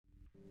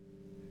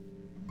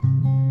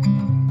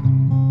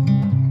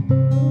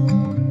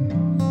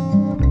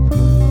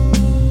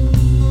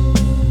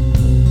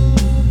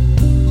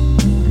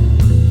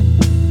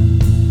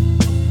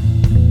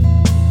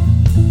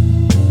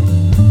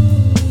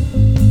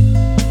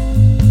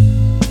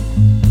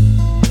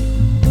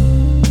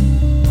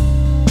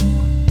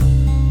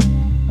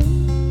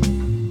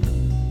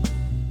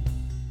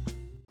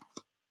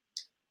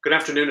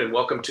afternoon and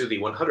welcome to the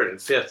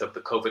 105th of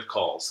the COVID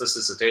Calls. This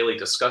is a daily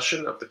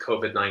discussion of the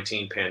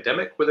COVID-19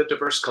 pandemic with a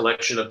diverse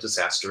collection of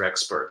disaster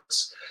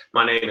experts.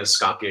 My name is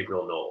Scott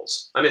Gabriel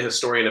Knowles. I'm a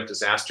historian of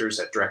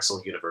disasters at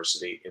Drexel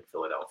University in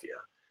Philadelphia.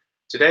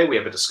 Today we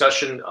have a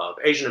discussion of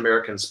Asian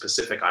Americans,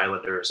 Pacific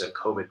Islanders, and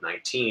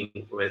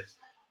COVID-19 with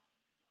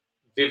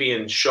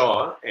Vivian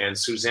Shaw and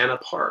Susanna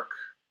Park.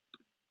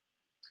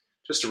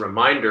 Just a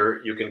reminder,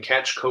 you can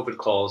catch COVID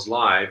Calls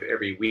live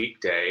every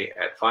weekday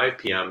at 5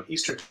 p.m.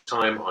 Eastern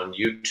Time on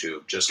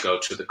YouTube. Just go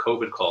to the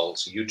COVID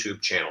Calls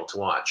YouTube channel to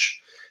watch.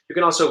 You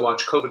can also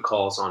watch COVID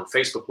Calls on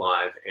Facebook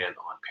Live and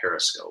on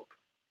Periscope.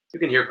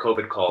 You can hear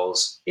COVID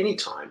Calls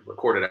anytime,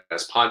 recorded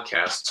as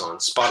podcasts on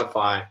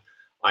Spotify,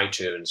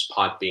 iTunes,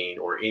 Podbean,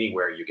 or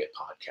anywhere you get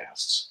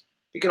podcasts.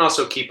 You can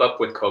also keep up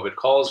with COVID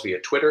Calls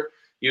via Twitter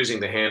using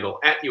the handle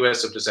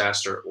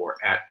 @USofDisaster or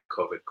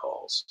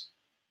 @COVIDCalls.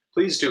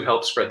 Please do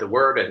help spread the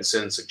word and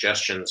send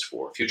suggestions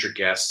for future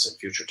guests and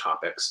future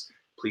topics.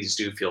 Please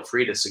do feel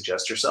free to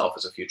suggest yourself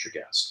as a future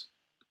guest.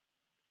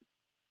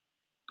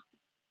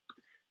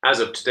 As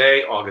of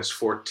today, August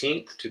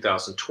 14th,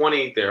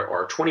 2020, there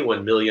are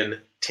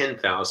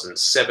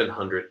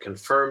 21,010,700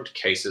 confirmed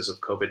cases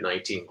of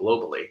COVID-19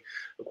 globally,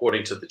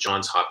 according to the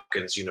Johns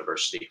Hopkins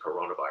University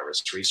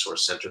Coronavirus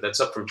Resource Center.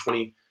 That's up from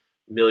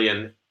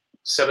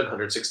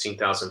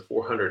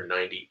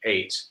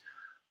 20,716,498.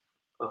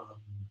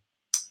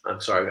 I'm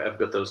sorry, I've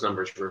got those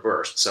numbers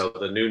reversed. So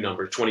the new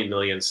number,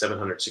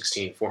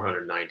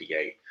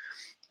 20,716,498.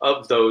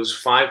 Of those,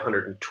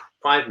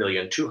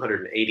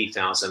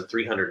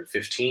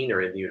 5,280,315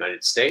 are in the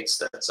United States.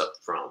 That's up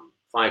from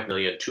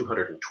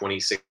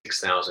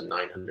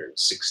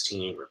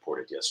 5,226,916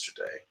 reported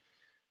yesterday.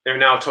 There are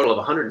now a total of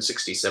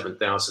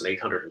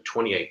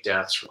 167,828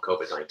 deaths from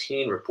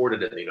COVID-19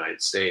 reported in the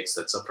United States.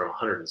 That's up from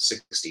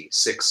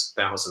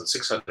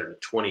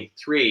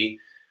 166,623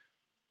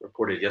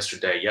 reported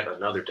yesterday, yet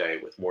another day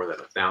with more than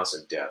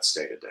 1,000 deaths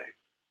day to day.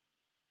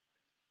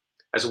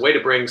 As a way to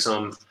bring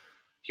some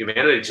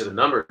humanity to the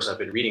numbers, I've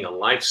been reading a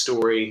life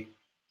story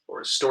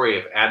or a story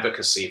of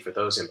advocacy for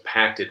those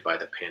impacted by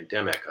the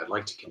pandemic. I'd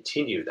like to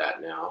continue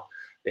that now.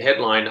 The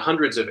headline,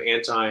 hundreds of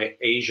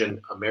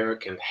anti-Asian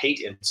American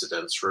hate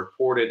incidents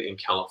reported in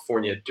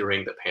California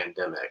during the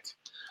pandemic.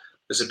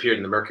 This appeared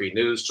in the Mercury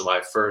News,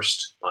 July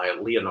 1st by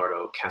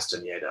Leonardo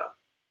Castaneda.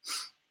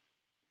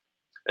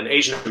 An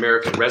Asian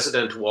American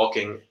resident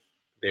walking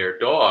their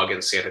dog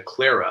in Santa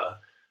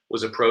Clara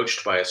was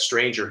approached by a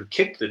stranger who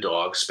kicked the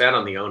dog, spat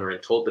on the owner,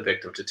 and told the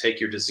victim to take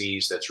your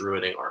disease that's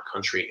ruining our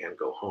country and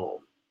go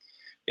home.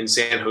 In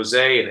San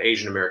Jose, an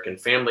Asian American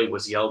family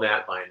was yelled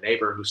at by a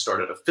neighbor who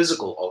started a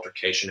physical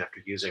altercation after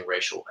using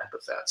racial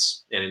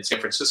epithets. And in San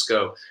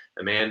Francisco,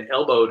 a man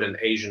elbowed an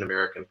Asian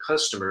American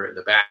customer in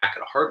the back at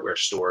a hardware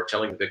store,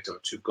 telling the victim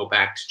to go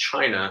back to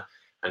China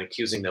and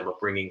accusing them of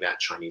bringing that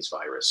Chinese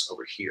virus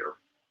over here.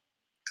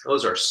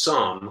 Those are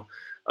some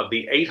of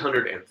the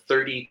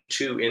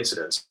 832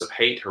 incidents of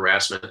hate,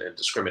 harassment, and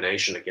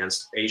discrimination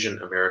against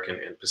Asian American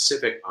and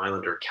Pacific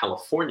Islander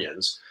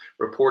Californians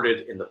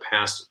reported in the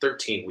past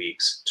 13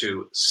 weeks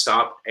to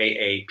Stop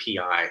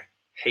AAPI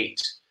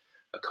Hate,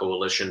 a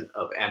coalition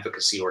of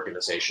advocacy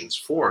organizations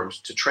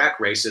formed to track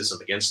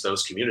racism against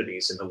those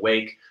communities in the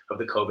wake of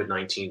the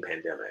COVID-19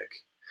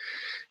 pandemic.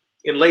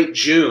 In late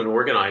June,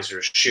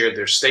 organizers shared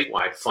their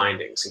statewide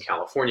findings in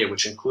California,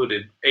 which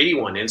included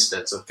 81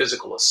 incidents of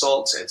physical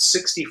assaults and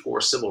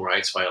 64 civil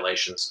rights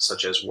violations,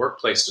 such as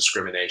workplace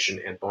discrimination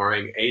and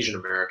barring Asian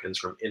Americans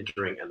from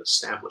entering an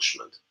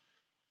establishment.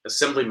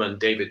 Assemblyman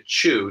David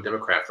Chiu,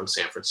 Democrat from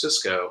San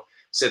Francisco,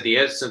 said the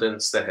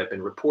incidents that have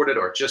been reported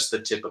are just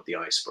the tip of the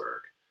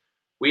iceberg.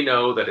 We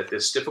know that at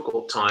this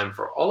difficult time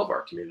for all of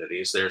our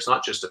communities, there's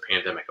not just a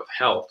pandemic of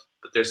health,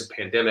 but there's a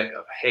pandemic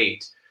of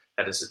hate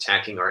that is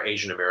attacking our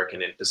Asian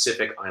American and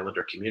Pacific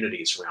Islander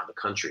communities around the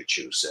country,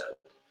 Chiu said.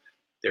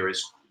 There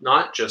is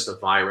not just a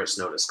virus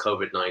known as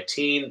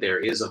COVID-19, there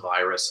is a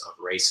virus of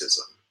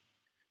racism.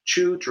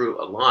 Chiu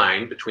drew a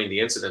line between the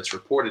incidents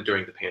reported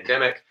during the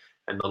pandemic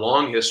and the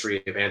long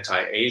history of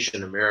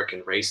anti-Asian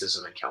American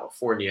racism in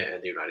California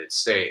and the United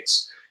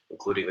States,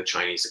 including the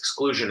Chinese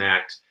Exclusion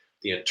Act,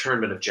 the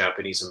internment of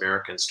Japanese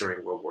Americans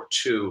during World War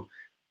II,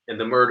 and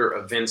the murder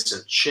of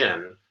Vincent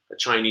Chin, a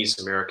Chinese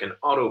American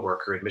auto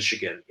worker in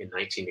Michigan in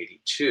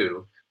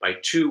 1982, by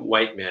two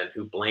white men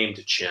who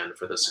blamed Chin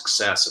for the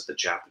success of the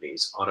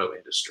Japanese auto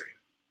industry.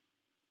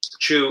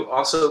 Chiu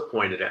also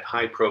pointed at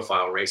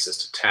high-profile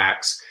racist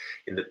attacks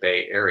in the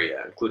Bay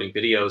Area, including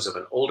videos of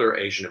an older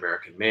Asian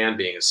American man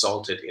being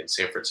assaulted in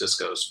San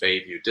Francisco's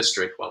Bayview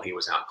district while he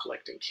was out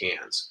collecting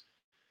cans.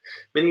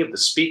 Many of the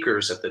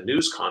speakers at the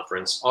news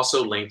conference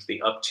also linked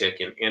the uptick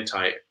in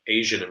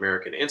anti-Asian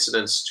American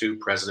incidents to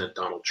President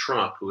Donald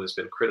Trump, who has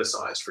been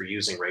criticized for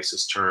using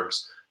racist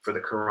terms for the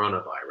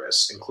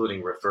coronavirus,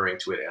 including referring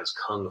to it as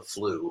Kung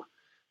Flu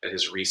at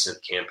his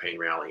recent campaign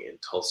rally in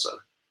Tulsa.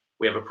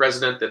 We have a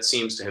president that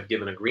seems to have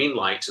given a green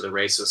light to the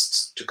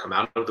racists to come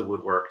out of the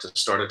woodwork to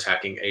start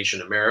attacking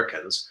Asian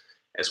Americans,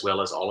 as well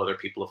as all other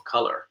people of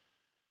color,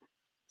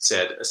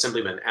 said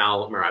Assemblyman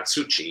Al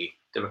Maratsuchi,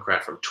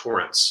 Democrat from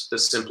Torrance.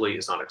 This simply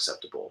is not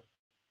acceptable.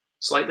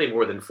 Slightly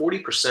more than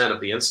 40%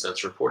 of the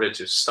incidents reported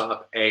to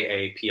Stop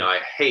AAPI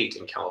Hate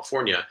in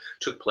California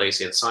took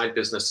place inside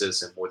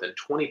businesses, and more than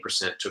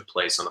 20% took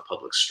place on a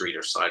public street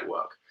or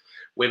sidewalk.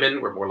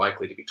 Women were more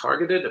likely to be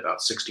targeted. About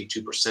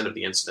 62% of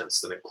the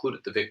incidents that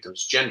included the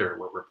victim's gender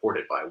were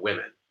reported by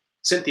women.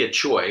 Cynthia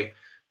Choi,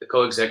 the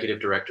co-executive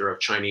director of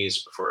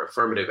Chinese for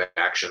Affirmative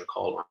Action,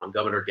 called on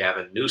Governor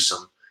Gavin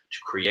Newsom to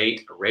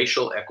create a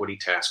racial equity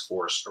task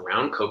force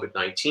around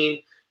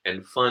COVID-19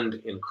 and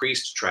fund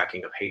increased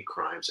tracking of hate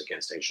crimes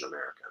against Asian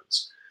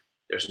Americans.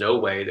 There's no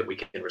way that we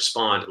can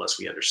respond unless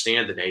we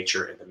understand the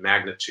nature and the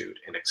magnitude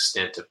and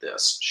extent of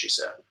this, she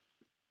said.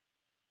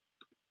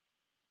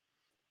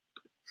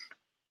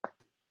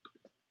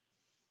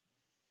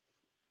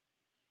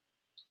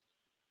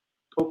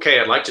 Okay,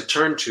 I'd like to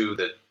turn to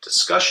the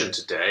discussion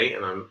today,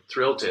 and I'm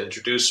thrilled to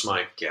introduce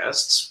my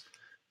guests.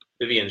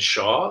 Vivian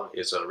Shaw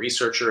is a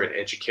researcher and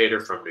educator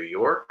from New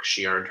York.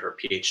 She earned her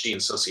PhD in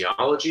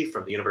sociology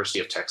from the University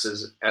of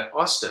Texas at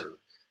Austin,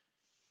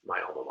 my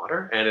alma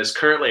mater, and is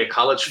currently a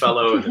college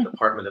fellow in the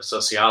Department of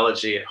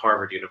Sociology at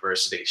Harvard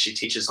University. She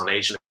teaches on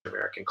Asian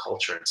American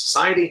culture and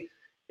society,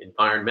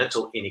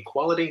 environmental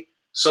inequality,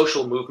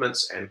 social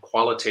movements, and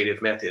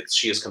qualitative methods.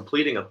 She is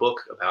completing a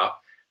book about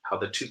how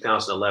the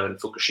 2011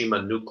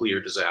 Fukushima nuclear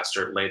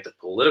disaster laid the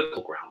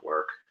political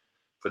groundwork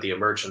for the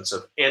emergence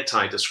of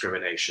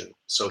anti-discrimination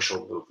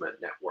social movement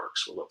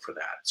networks. We'll look for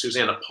that.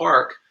 Susanna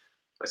Park,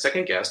 my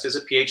second guest, is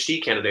a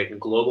PhD candidate in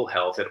global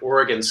health at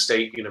Oregon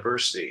State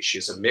University.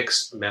 She's a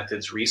mixed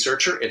methods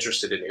researcher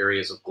interested in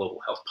areas of global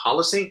health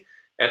policy,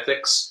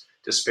 ethics,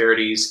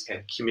 disparities,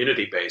 and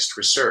community-based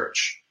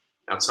research.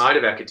 Outside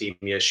of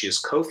academia, she is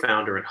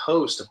co-founder and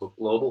host of a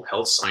global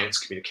health science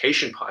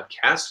communication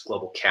podcast,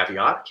 Global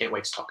Caveat. Can't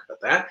wait to talk about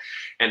that.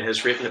 And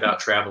has written about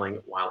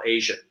traveling while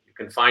Asian. You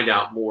can find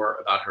out more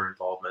about her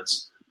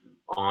involvements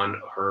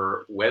on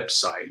her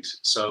website.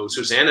 So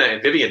Susanna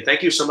and Vivian,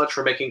 thank you so much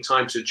for making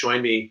time to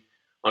join me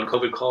on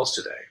COVID Calls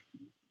today.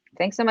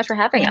 Thanks so much for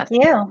having us.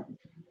 Thank you.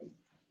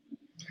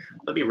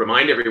 Let me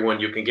remind everyone,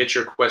 you can get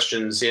your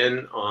questions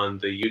in on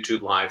the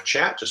YouTube live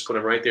chat. Just put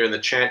them right there in the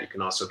chat. You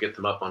can also get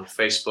them up on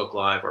Facebook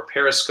Live or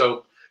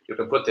Periscope. You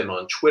can put them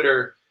on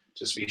Twitter.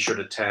 Just be sure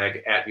to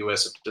tag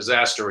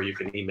 @US-Disaster, or you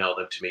can email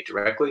them to me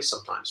directly.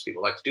 Sometimes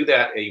people like to do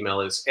that.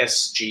 Email is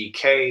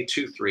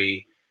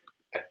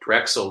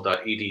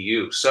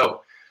sgk23@drexel.edu.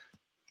 So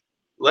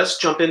let's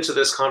jump into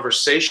this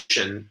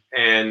conversation.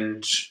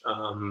 And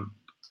I'm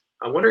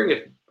wondering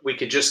if we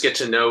could just get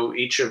to know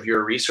each of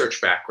your research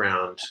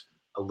background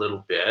a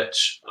little bit,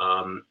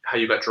 how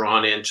you got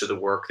drawn into the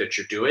work that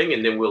you're doing,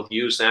 and then we'll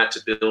use that to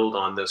build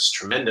on this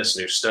tremendous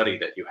new study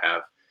that you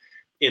have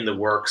in the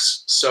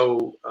works.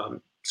 So,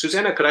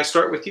 Susanna, could I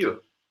start with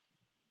you?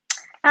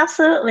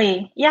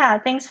 Absolutely. Yeah,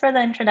 thanks for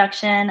the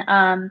introduction.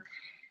 As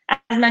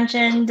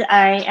mentioned,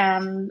 I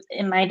am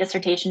in my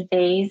dissertation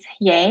phase,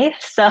 yay.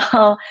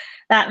 So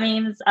that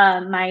means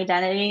my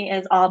identity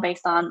is all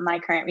based on my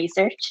current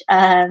research.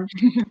 And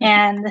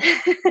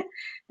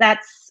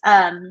that's,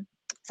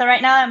 so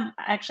right now I'm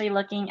actually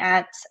looking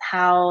at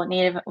how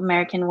Native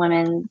American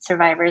women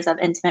survivors of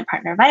intimate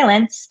partner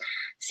violence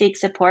seek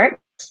support,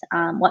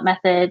 what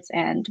methods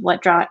and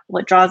what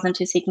draws them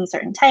to seeking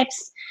certain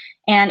types.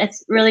 And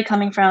it's really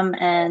coming from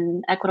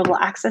an equitable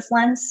access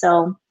lens.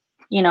 So,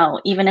 you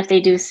know, even if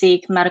they do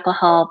seek medical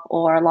help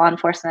or law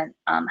enforcement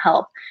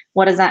help,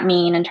 what does that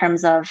mean in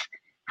terms of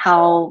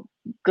how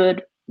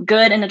good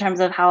in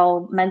terms of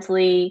how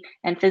mentally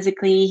and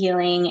physically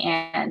healing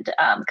and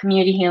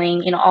community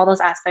healing, you know, all those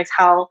aspects,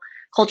 how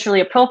culturally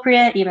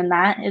appropriate, even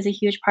that is a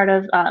huge part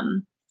of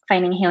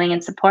finding healing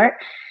and support.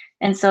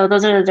 And so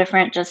those are the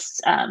different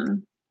just,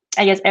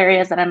 I guess,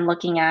 areas that I'm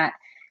looking at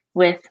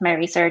with my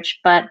research.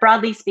 But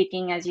broadly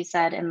speaking, as you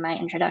said in my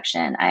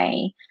introduction,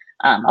 a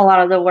lot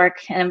of the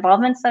work and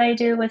involvements that I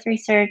do with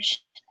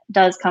research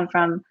does come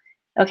from,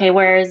 okay,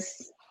 why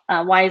is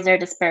there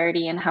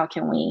disparity and how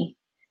can we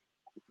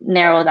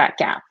narrow that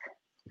gap?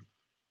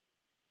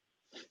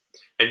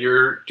 And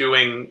you're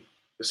doing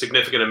a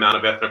significant amount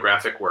of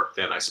ethnographic work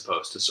then, I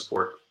suppose, to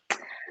support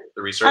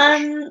the research?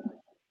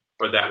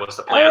 Or that was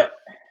the plan?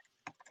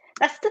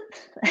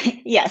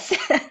 Yes.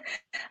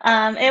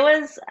 It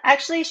was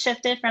actually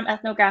shifted from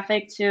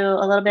ethnographic to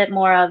a little bit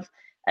more of,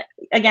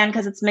 again,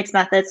 because it's mixed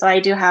methods, so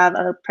I do have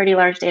a pretty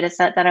large data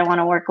set that I want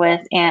to work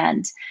with,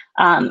 and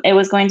it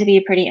was going to be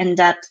pretty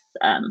in-depth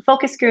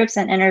focus groups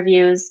and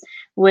interviews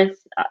with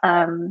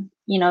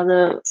you know,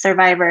 the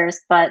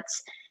survivors, but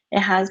it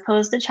has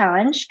posed a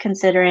challenge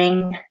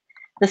considering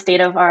the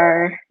state of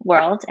our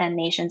world and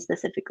nation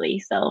specifically.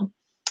 So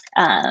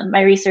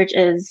my research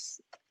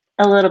is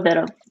a little bit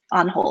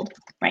on hold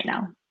right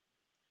now.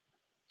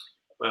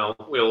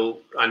 Well,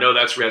 I know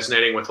that's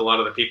resonating with a lot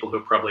of the people who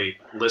are probably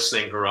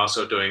listening who are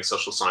also doing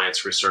social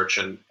science research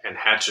and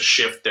had to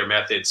shift their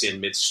methods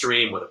in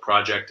midstream with a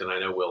project. And I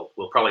know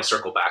we'll probably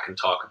circle back and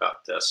talk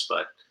about this,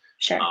 but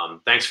sure.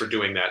 Thanks for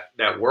doing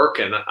that work.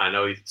 And I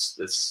know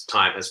this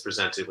time has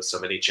presented with so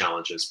many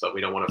challenges, but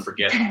we don't want to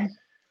forget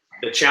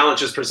the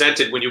challenge is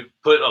presented when you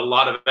put a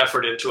lot of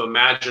effort into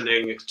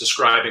imagining,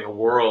 describing a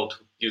world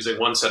using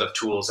one set of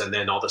tools, and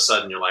then all of a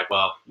sudden you're like,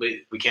 well,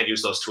 we can't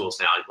use those tools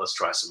now. Let's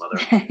try some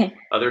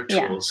other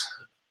tools.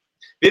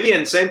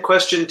 Vivian, same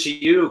question to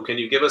you. Can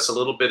you give us a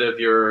little bit of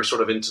your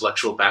sort of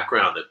intellectual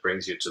background that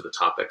brings you to the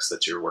topics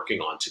that you're working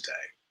on today?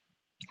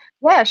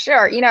 Yeah,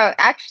 sure.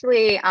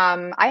 Actually,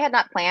 I had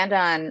not planned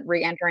on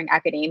re-entering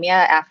academia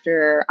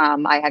after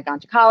I had gone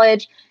to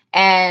college.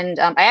 And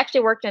I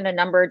actually worked in a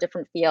number of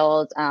different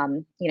fields,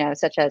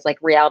 such as like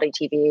reality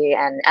TV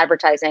and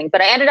advertising.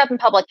 But I ended up in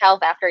public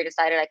health after I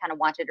decided I kind of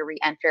wanted to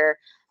re-enter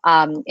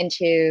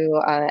into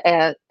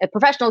a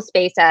professional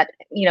space that,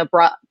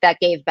 that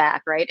gave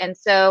back, right? And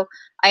so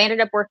I ended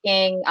up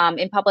working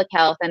in public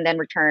health and then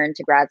returned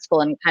to grad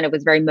school and kind of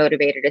was very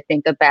motivated to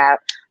think about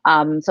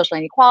social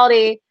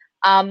inequality.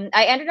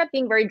 I ended up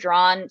being very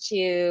drawn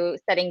to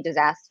studying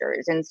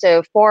disasters. And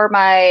so for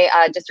my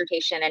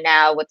dissertation and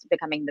now what's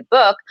becoming the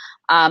book,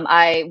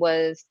 I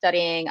was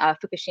studying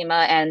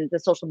Fukushima and the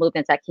social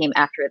movements that came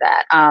after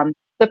that.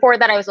 Before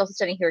that, I was also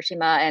studying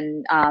Hiroshima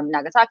and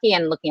Nagasaki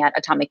and looking at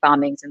atomic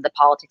bombings and the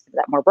politics of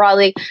that more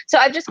broadly. So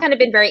I've just kind of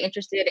been very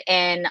interested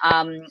in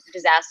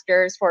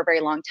disasters for a very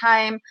long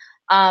time.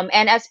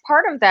 And as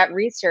part of that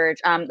research,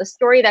 the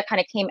story that kind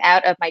of came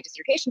out of my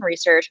dissertation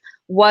research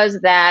was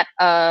that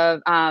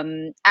of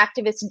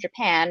activists in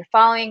Japan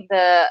following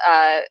the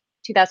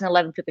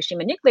 2011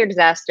 Fukushima nuclear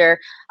disaster,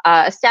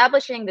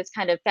 establishing this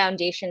kind of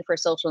foundation for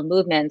social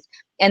movements.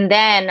 And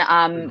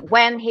then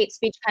when hate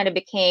speech kind of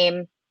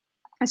became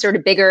a sort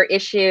of bigger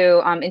issue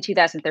in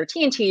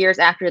 2013, 2 years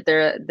after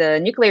the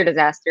nuclear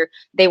disaster,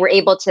 they were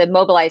able to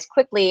mobilize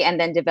quickly and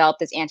then develop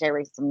this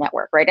anti-racism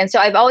network, right? And so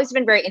I've always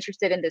been very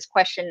interested in this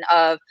question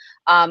of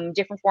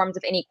different forms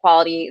of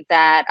inequality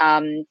that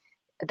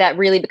that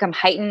really become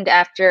heightened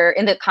after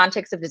in the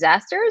context of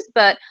disasters.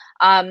 But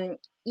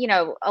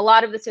a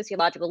lot of the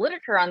sociological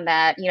literature on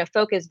that,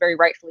 focus very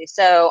rightfully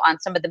so on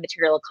some of the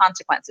material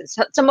consequences.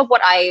 So some of what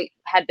I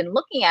had been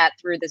looking at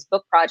through this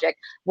book project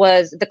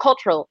was the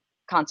cultural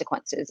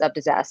consequences of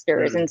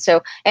disasters. And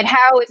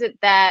how is it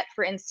that,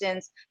 for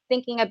instance,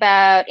 thinking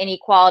about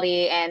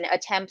inequality and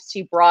attempts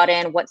to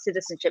broaden what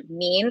citizenship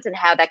means and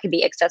how that can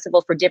be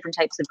accessible for different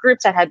types of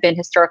groups that have been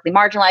historically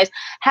marginalized,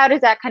 how does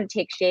that kind of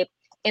take shape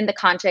in the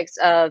context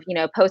of,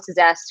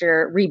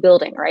 post-disaster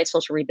rebuilding, right?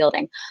 Social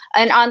rebuilding.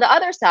 And on the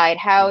other side,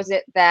 how is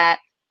it that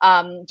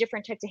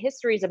different types of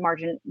histories of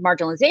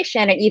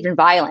marginalization and even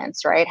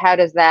violence, right? How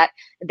does that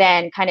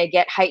then kind of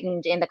get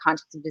heightened in the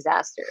context of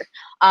disaster?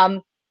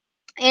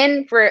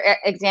 And for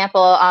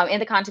example,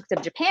 in the context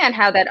of Japan,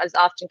 how that is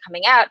often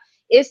coming out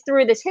is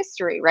through this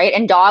history, right?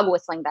 And dog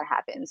whistling that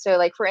happens. So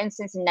like, for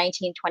instance, in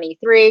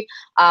 1923,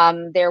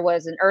 there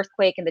was an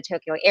earthquake in the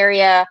Tokyo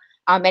area.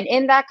 And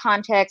in that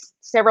context,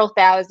 several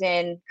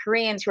thousand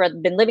Koreans who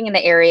had been living in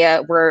the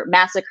area were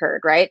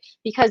massacred, right?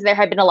 Because there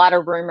had been a lot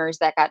of rumors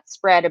that got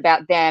spread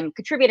about them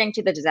contributing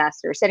to the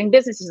disaster, setting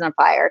businesses on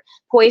fire,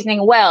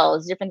 poisoning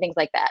wells, different things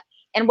like that.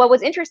 And what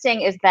was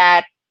interesting is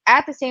that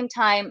at the same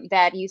time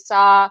that you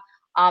saw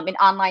in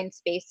online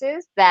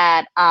spaces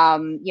that,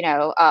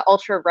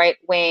 ultra right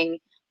wing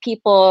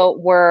people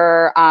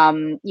were,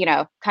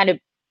 kind of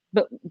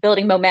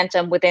building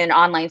momentum within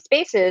online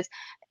spaces.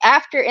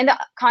 After, in the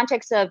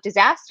context of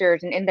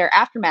disasters and in their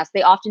aftermath,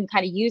 they often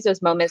kind of use those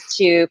moments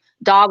to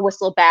dog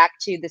whistle back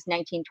to this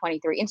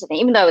 1923 incident,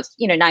 even though it's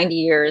 90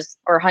 years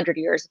or 100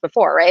 years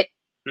before, right?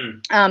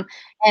 And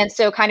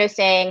so kind of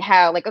saying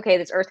how like, okay,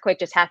 this earthquake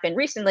just happened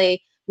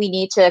recently. We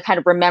need to kind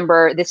of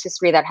remember this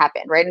history that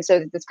happened, right? And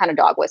so this kind of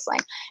dog whistling.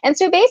 And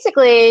so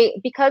basically,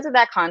 because of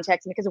that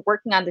context, and because of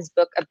working on this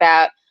book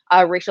about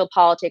racial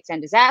politics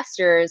and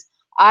disasters,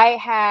 I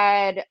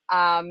had,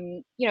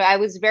 I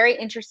was very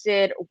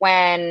interested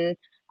when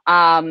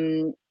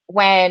COVID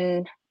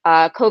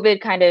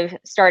kind of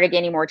started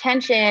gaining more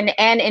attention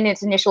and in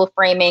its initial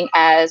framing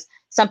as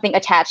something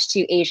attached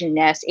to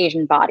Asianness,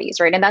 Asian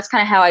bodies, right? And that's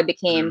kind of how I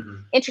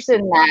became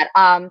interested in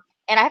that.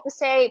 And I have to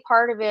say,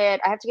 part of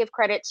it, I have to give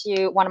credit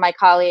to one of my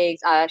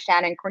colleagues,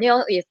 Shannon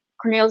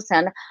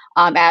Corneliuson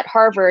at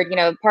Harvard.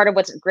 Part of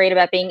what's great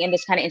about being in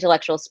this kind of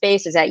intellectual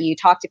space is that you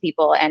talk to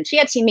people. And she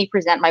had seen me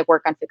present my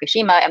work on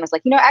Fukushima and was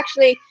like,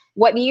 actually,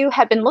 what you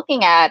have been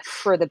looking at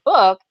for the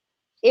book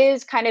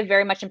is kind of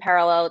very much in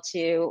parallel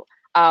to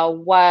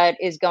what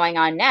is going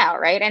on now,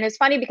 right? And it's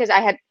funny because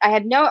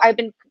I've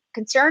been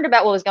concerned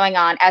about what was going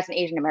on as an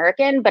Asian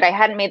American, but I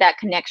hadn't made that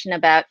connection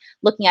about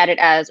looking at it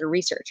as a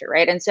researcher,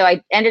 right? And so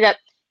I ended up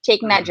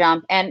taking that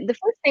jump. And the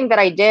first thing that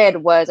I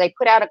did was I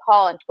put out a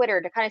call on Twitter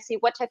to kind of see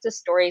what types of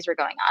stories were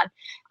going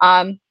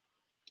on.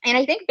 And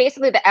I think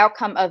basically the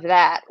outcome of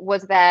that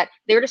was that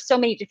there were just so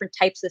many different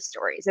types of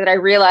stories that I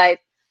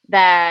realized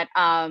that,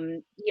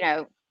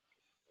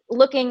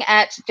 looking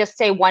at just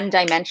say one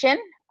dimension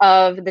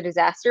of the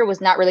disaster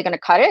was not really going to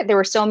cut it. There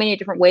were so many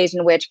different ways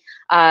in which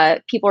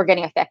people were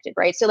getting affected,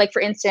 right? So like,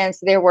 for instance,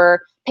 there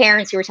were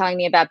parents who were telling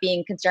me about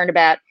being concerned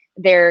about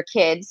their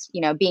kids,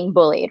 being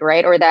bullied,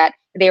 right? Or that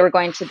they were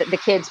going to the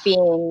kids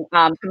being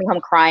coming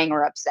home crying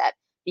or upset.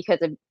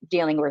 because of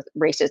dealing with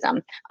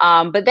racism.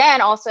 But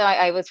then also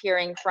I was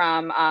hearing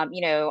from, a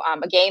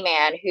gay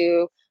man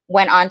who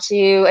went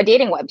onto a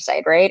dating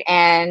website, right?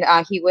 And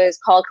he was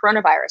called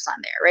coronavirus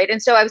on there, right?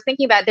 And so I was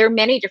thinking about there are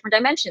many different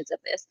dimensions of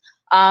this.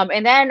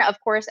 And then, of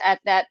course, at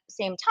that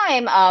same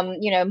time,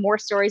 more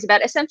stories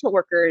about essential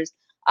workers,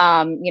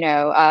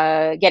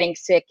 getting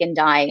sick and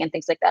dying and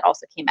things like that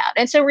also came out.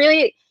 And so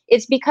really,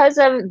 it's because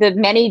of the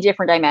many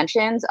different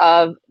dimensions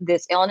of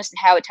this illness and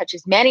how it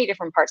touches many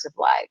different parts of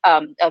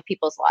of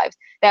people's lives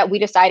that we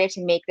decided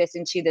to make this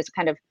into this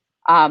kind of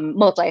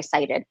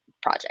multi-sided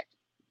project.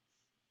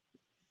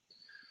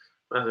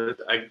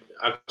 I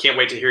can't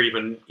wait to hear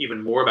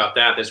even more about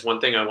that. There's one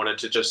thing I wanted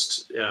to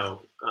just,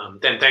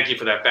 then thank you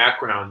for that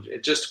background.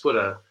 It just put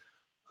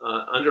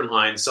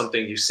underline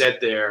something you said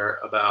there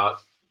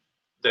about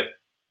the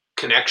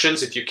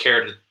connections, if you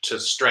care to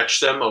stretch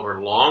them over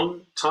a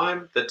long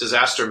time, that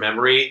disaster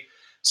memory,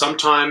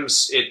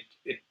 sometimes it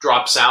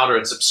drops out or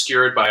it's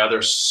obscured by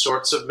other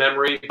sorts of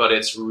memory, but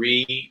it's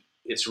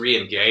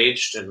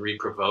re-engaged and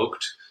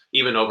re-provoked,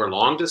 even over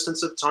long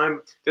distance of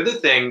time. The other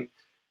thing,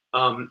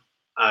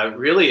 I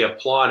really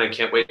applaud and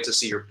can't wait to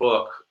see your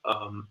book.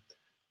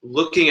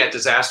 Looking at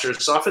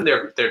disasters, often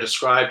they're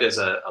described as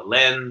a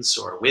lens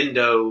or a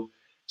window,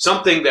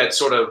 something that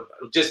sort of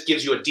just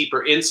gives you a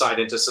deeper insight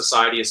into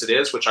society as it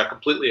is, which I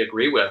completely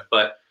agree with.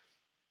 But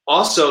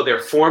also they're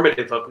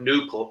formative of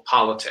new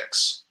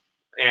politics,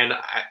 and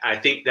I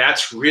think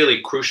that's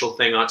really crucial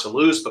thing not to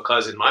lose,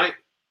 because in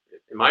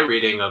my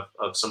reading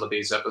of some of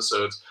these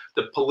episodes,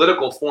 the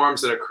political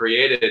forms that are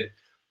created,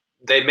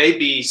 they may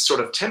be sort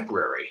of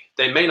temporary.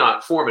 They may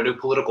not form a new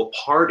political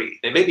party.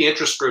 They may be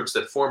interest groups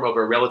that form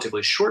over a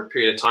relatively short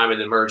period of time and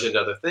then merge into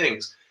other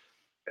things.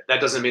 That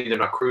doesn't mean they're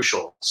not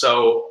crucial.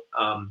 So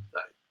I'm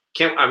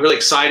really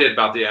excited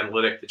about the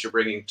analytic that you're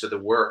bringing to the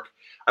work.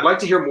 I'd like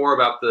to hear more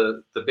about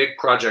the big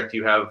project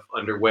you have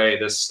underway,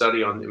 this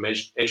study on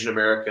the Asian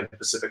American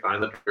Pacific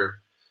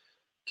Islander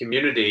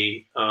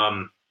community.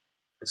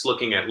 It's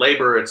looking at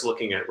labor, it's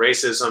looking at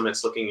racism,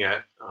 it's looking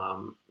at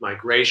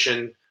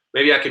migration.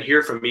 Maybe I could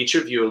hear from each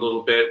of you a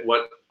little bit.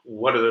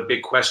 What are the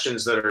big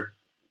questions that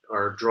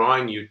are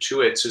drawing you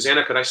to it?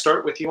 Susanna, could I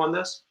start with you on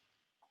this?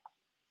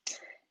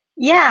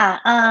 Yeah.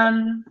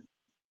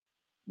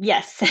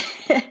 Yes.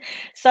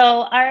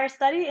 So our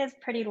study is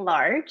pretty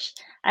large,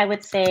 I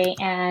would say,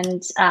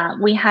 and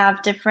we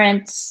have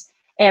different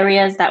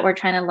areas that we're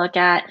trying to look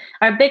at.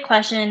 Our big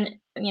question,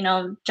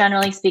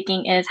 generally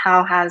speaking, is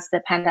how has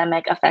the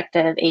pandemic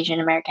affected Asian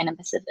American and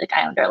Pacific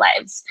Islander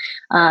lives?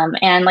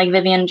 And like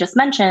Vivian just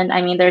mentioned,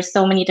 I mean, there's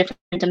so many different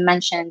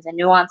dimensions and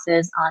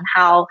nuances on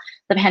how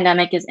the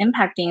pandemic is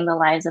impacting the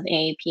lives of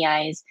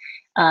AAPIs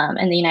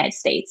in the United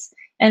States.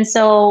 And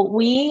so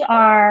we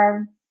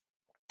are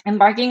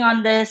embarking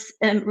on this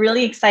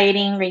really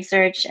exciting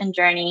research and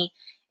journey.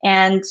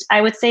 And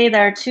I would say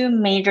there are two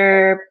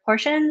major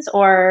portions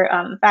or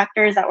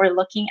factors that we're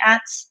looking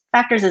at.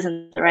 Factors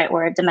isn't the right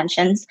word,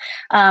 dimensions.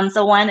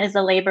 So one is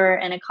the labor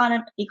and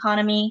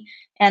economy,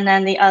 and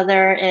then the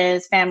other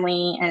is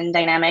family and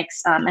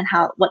dynamics and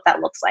what that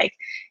looks like.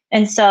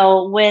 And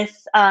so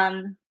with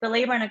the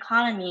labor and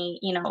economy,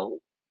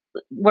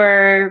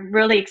 we're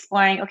really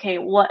exploring, okay,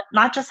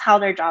 not just how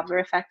their jobs are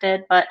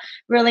affected, but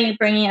really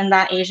bringing in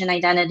that Asian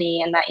identity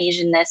and that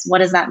Asianness. What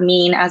does that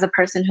mean as a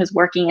person who's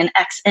working in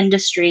X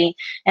industry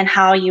and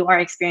how you are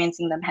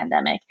experiencing the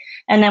pandemic?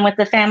 And then with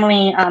the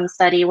family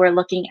study, we're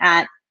looking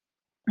at,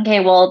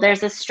 okay, well,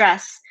 there's this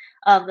stress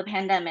of the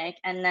pandemic,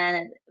 and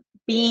then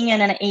being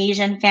in an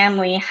Asian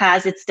family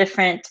has its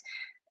different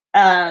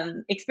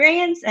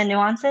experience and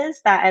nuances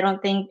that I don't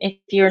think, if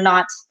you're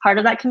not part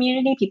of that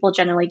community, people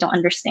generally don't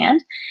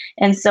understand.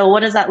 And so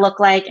what does that look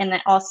like? And then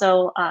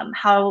also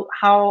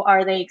how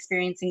are they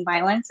experiencing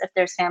violence if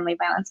there's family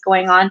violence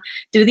going on?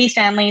 Do these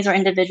families or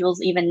individuals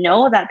even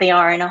know that they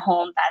are in a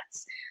home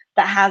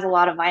that has a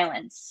lot of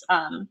violence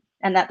and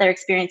that they're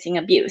experiencing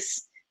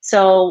abuse?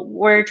 So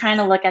we're trying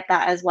to look at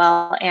that as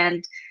well.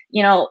 And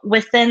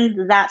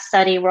within that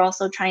study, we're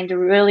also trying to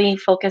really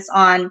focus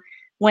on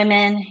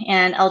women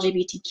and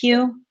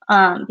LGBTQ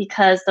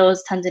because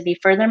those tend to be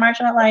further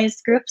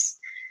marginalized groups.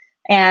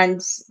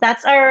 And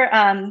that's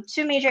our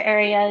two major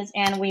areas,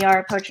 and we are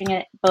approaching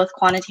it both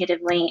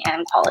quantitatively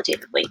and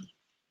qualitatively.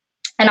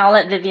 And I'll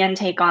let Vivian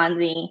take on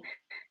the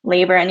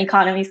labor and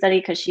economy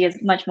study because she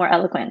is much more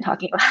eloquent in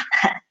talking about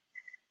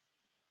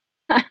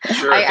that.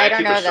 Sure, I don't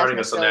you know for starting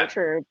that's us on that.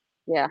 True.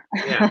 Yeah.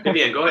 Yeah,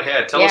 Vivian, go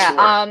ahead. Tell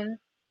us more.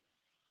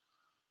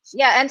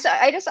 Yeah, and so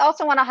I just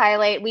also want to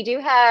highlight, we do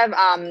have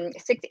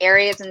 6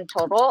 areas in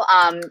total.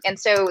 And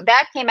so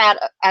that came out,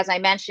 as I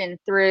mentioned,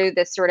 through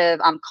this sort of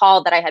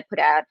call that I had put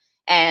out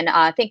and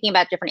thinking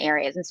about different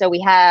areas. And so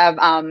we have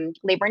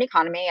labor and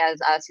economy, as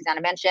Susanna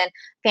mentioned,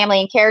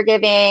 family and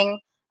caregiving,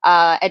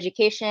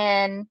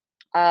 education,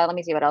 let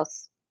me see what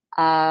else,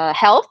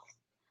 health,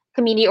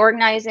 community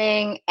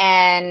organizing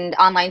and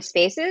online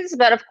spaces.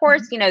 But of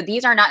course,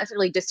 these are not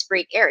necessarily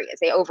discrete areas,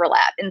 they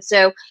overlap. And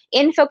so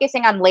in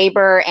focusing on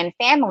labor and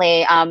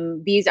family,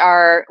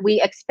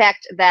 we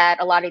expect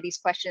that a lot of these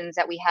questions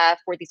that we have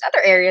for these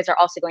other areas are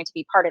also going to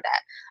be part of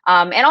that.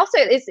 And also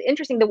it's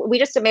interesting that we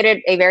just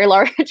submitted a very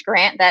large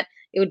grant that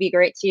it would be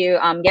great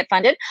to get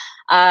funded,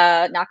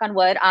 knock on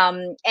wood.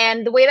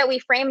 And the way that we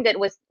framed it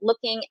was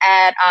looking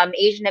at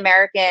Asian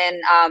American,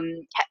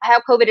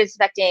 how COVID is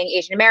affecting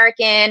Asian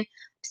American,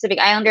 Pacific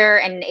Islander,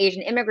 and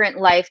Asian immigrant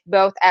life,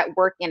 both at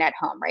work and at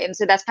home, right? And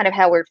so that's kind of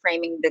how we're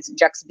framing this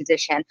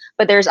juxtaposition,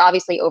 but there's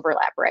obviously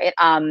overlap, right?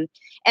 And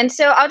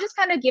so I'll just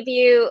kind of give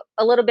you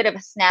a little bit of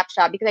a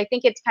snapshot, because I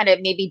think it's kind of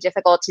maybe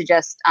difficult to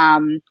just,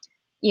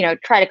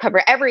 try to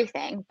cover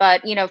everything.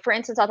 But, for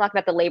instance, I'll talk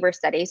about the labor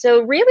study.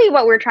 So really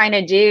what we're trying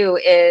to do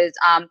is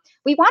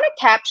we want to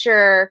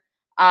capture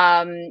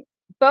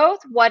both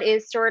what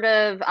is sort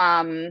of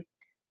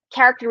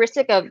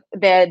characteristic of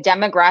the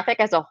demographic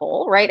as a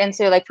whole, right? And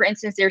so, like, for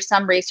instance, there's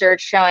some research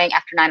showing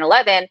after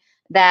 9/11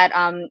 that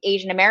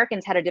Asian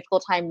Americans had a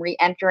difficult time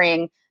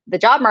re-entering the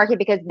job market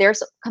because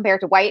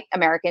compared to white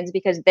Americans,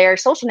 because their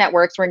social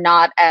networks were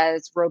not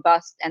as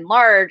robust and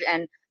large,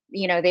 and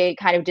they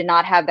kind of did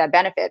not have that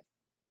benefit.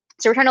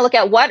 So we're trying to look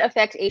at what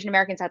affects Asian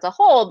Americans as a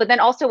whole, but then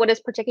also what is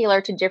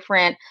particular to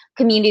different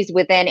communities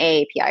within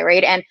AAPI,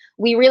 right? And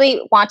we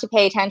really want to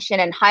pay attention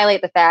and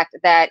highlight the fact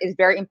that it's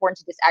very important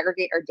to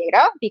disaggregate our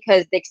data,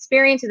 because the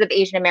experiences of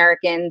Asian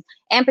Americans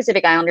and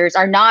Pacific Islanders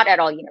are not at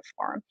all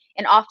uniform.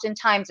 And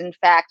oftentimes, in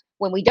fact,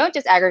 when we don't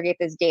disaggregate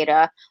this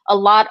data, a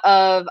lot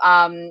of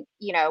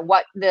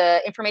what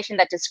the information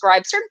that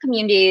describes certain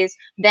communities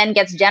then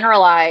gets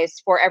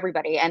generalized for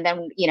everybody, and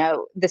then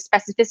the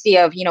specificity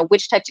of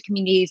which types of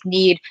communities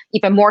need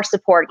even more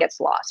support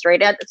gets lost,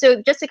 right? And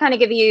so just to kind of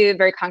give you a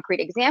very concrete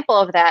example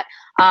of that,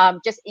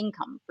 just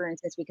income, for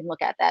instance, we can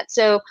look at that.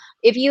 So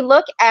if you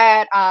look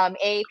at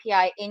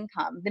AAPI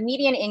income, the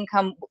median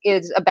income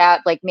is about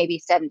like maybe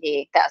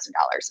 $70,000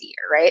 a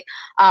year, right?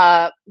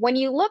 When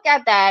you look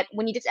at that,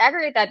 when you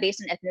disaggregate that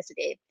based on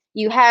ethnicity,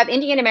 you have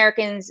Indian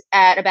Americans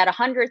at about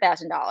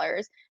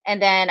 $100,000,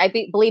 and then I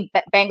believe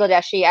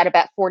Bangladeshi at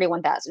about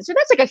 41,000. So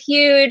that's like a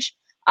huge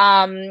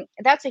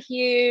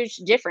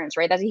difference,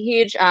 right? That's a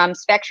huge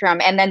spectrum.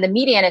 And then the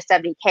median is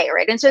 70K,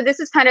 right? And so this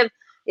is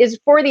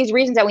for these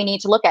reasons that we need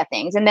to look at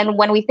things. And then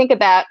when we think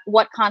about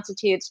what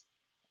constitutes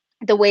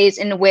the ways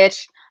in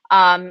which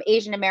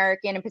Asian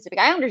American and Pacific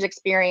Islanders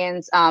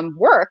experience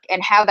work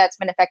and how that's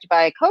been affected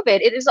by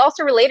COVID, it is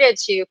also related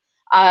to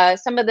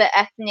some of the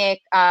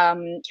ethnic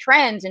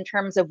trends in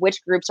terms of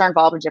which groups are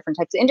involved in different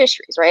types of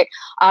industries, right?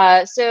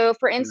 So,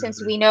 for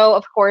instance, we know,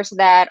 of course,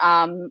 that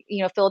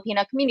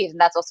Filipino communities,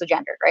 and that's also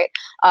gendered, right?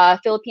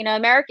 Filipino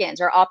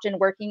Americans are often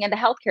working in the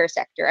healthcare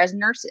sector as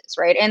nurses,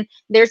 right? And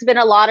there's been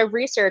a lot of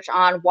research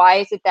on why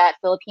is it that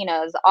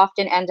Filipinos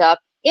often end up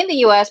in the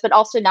US, but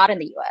also not in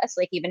the US,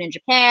 like even in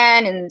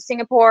Japan and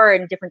Singapore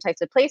and different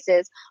types of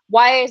places.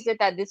 Why is it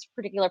that this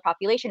particular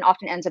population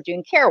often ends up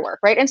doing care work,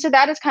 right? And so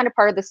that is kind of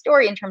part of the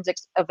story in terms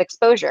of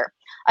exposure.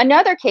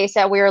 Another case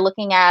that we are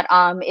looking at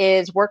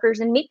is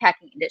workers in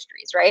meatpacking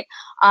industries, right?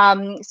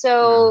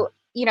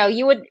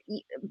 You would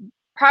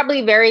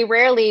probably very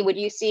rarely would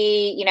you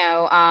see,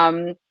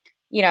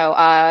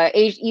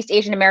 East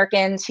Asian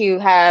Americans who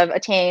have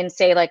attained,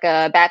 say, like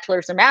a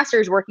bachelor's or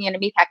master's working in a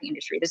meatpacking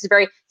industry. This is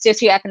very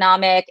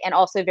socioeconomic and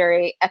also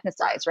very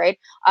ethnicized, right?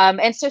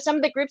 And so some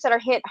of the groups that are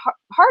hit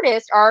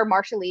hardest are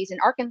Marshallese in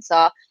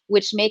Arkansas,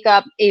 which make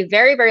up a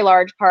very, very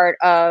large part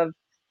of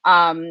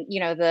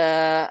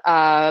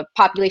the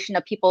population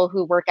of people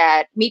who work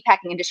at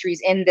meatpacking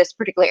industries in this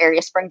particular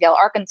area, Springdale,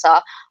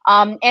 Arkansas.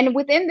 And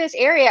within this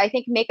area, I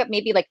think make up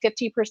maybe like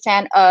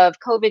 50% of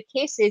COVID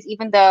cases,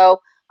 even though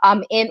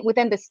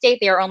within the state,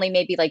 they are only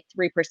maybe like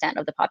 3%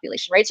 of the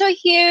population, right? So a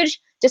huge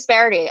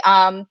disparity.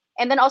 And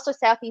then also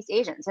Southeast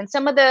Asians. And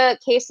some of the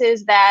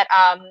cases that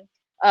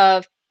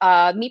of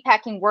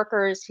meatpacking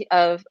workers,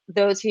 of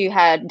those who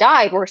had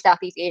died, were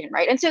Southeast Asian,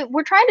 right? And so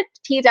we're trying to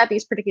tease out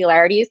these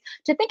particularities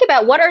to think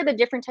about what are the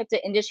different types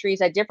of industries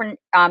that different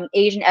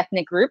Asian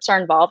ethnic groups are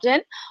involved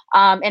in,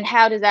 and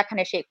how does that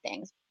kind of shape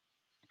things.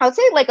 I would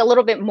say like a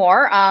little bit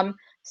more.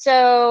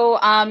 So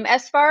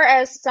as far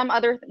as some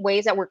other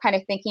ways that we're kind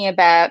of thinking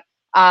about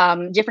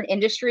different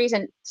industries,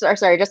 and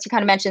sorry, just to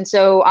kind of mention,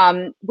 so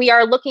we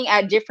are looking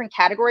at different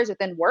categories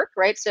within work,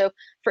 right? So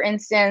for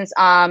instance,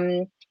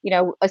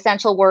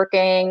 essential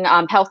working,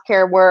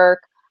 healthcare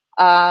work,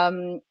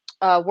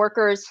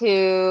 workers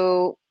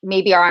who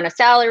maybe are on a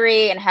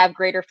salary and have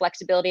greater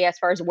flexibility as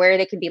far as where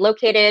they can be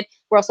located.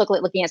 We're also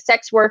looking at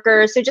sex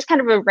workers. So just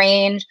kind of a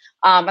range.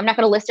 I'm not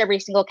going to list every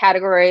single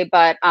category,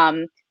 but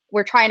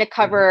we're trying to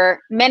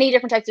cover many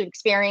different types of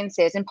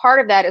experiences. And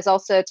part of that is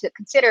also to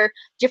consider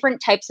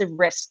different types of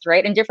risks,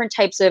 right? And different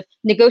types of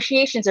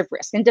negotiations of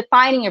risk and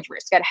defining of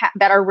risk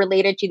that are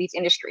related to these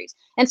industries.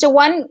 And so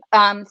one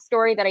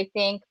story that I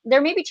think,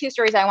 there may be two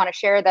stories I want to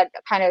share that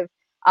kind of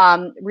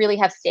really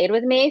have stayed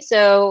with me.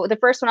 So the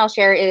first one I'll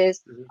share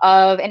is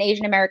of an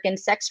Asian American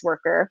sex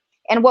worker.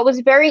 And what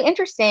was very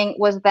interesting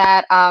was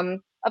that,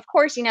 of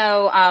course,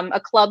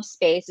 a club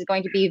space is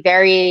going to be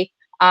very,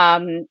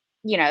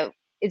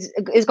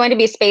 is going to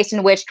be a space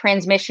in which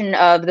transmission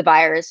of the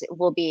virus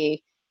will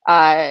be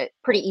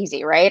pretty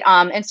easy, right?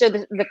 And so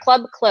the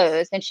club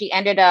closed, and she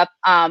ended up,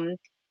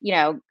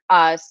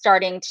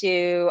 starting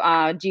to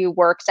do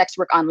sex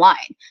work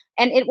online.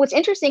 And what's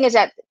interesting is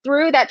that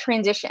through that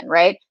transition,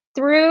 right,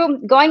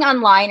 through going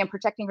online and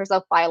protecting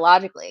herself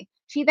biologically,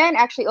 she then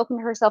actually opened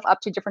herself up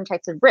to different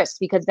types of risks,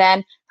 because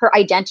then her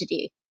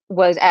identity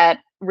was at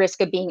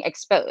risk of being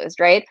exposed,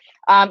 right?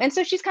 And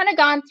so she's kind of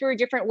gone through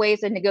different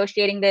ways of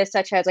negotiating this,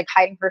 such as like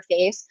hiding her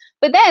face.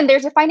 But then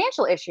there's a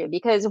financial issue,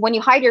 because when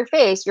you hide your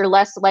face, you're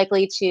less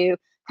likely to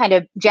kind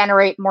of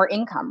generate more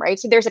income, right?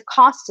 So there's a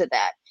cost to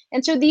that.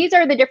 And so these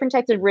are the different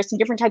types of risks and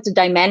different types of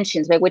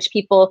dimensions by which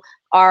people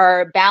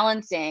are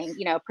balancing,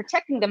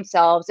 protecting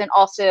themselves and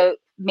also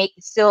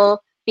still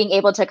being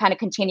able to kind of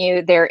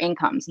continue their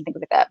incomes and things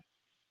like that.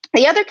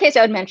 The other case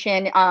I would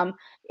mention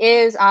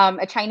is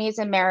a Chinese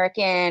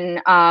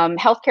American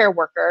healthcare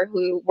worker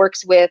who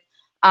works with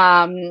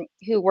women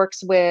who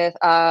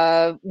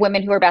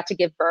are about to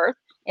give birth,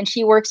 and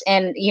she works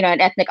in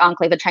an ethnic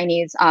enclave, a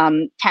Chinese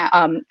kind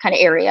of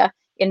area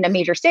in a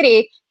major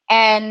city.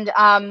 And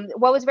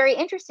what was very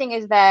interesting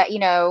is that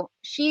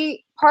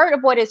part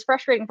of what is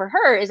frustrating for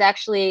her is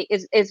actually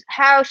is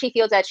how she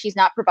feels that she's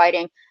not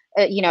providing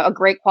a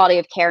great quality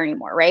of care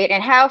anymore, right?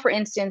 And how, for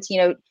instance,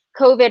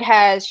 COVID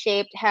has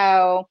shaped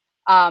how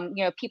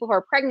people who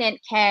are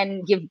pregnant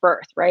can give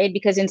birth, right?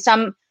 Because in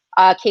some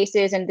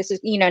cases, and this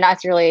is not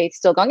necessarily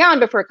still going on,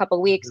 but for a couple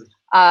of weeks,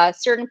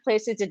 certain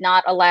places did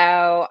not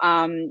allow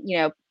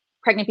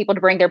pregnant people to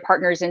bring their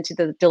partners into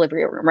the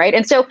delivery room, right?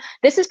 And so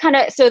this is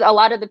so a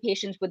lot of the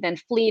patients would then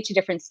flee to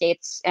different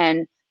states,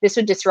 and this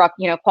would disrupt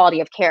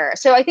quality of care.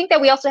 So I think that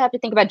we also have to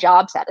think about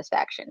job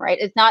satisfaction, right?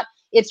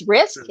 It's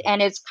risk,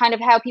 and it's kind of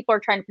how people are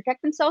trying to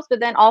protect themselves, but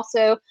then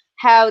also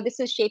how this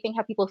is shaping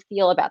how people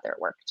feel about their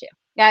work too.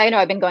 Yeah, I know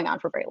I've been going on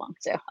for very long,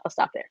 so I'll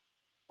stop there.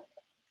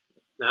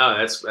 No,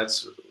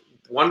 that's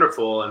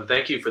wonderful, and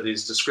thank you for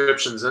these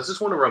descriptions. I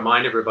just want to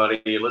remind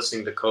everybody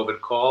listening to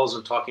COVID Calls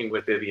and talking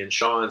with Vivian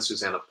Shaw and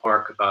Susanna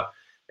Park about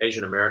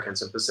Asian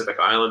Americans and Pacific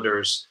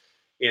Islanders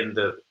in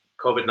the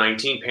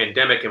COVID-19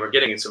 pandemic, and we're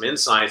getting some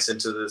insights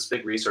into this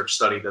big research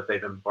study that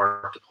they've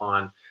embarked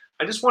upon.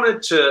 I just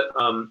wanted to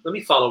let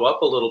me follow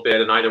up a little bit,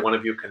 and either one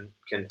of you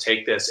can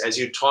take this. As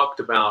you talked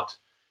about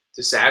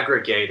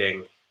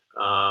disaggregating,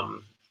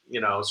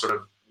 sort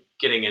of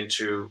getting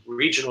into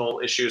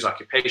regional issues,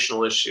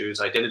 occupational issues,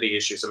 identity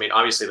issues. I mean,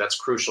 obviously that's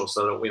crucial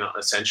so that we don't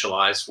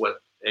essentialize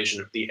what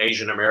the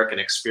Asian American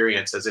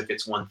experience as if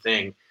it's one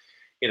thing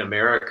in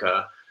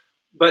America.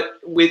 But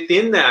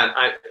within that,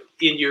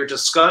 in your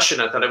discussion,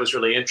 I thought it was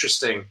really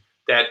interesting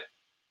that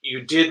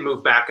you did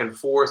move back and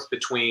forth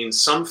between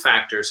some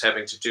factors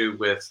having to do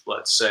with,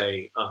 let's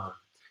say,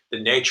 the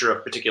nature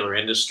of particular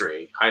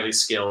industry, highly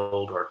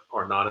skilled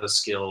or not as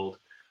skilled,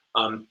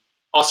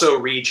 also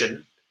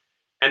region.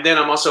 And then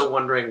I'm also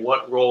wondering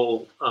what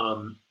role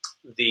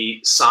the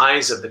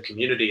size of the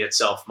community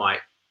itself might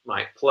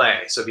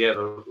play. So if you have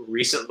a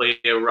recently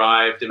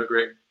arrived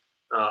immigrant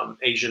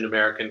Asian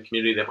American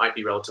community that might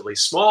be relatively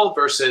small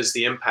versus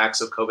the impacts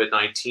of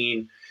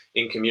COVID-19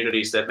 in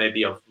communities that may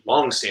be of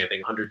long-standing,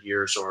 100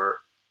 years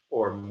or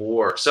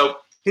more. So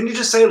can you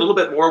just say a little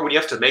bit more when you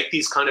have to make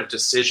these kind of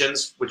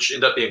decisions, which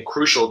end up being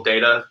crucial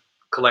data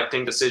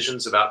collecting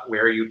decisions about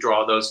where you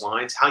draw those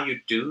lines, how you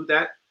do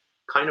that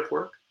kind of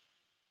work?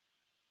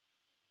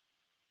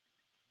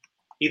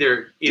 Either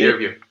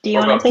of you. Do you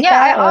want to take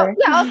that?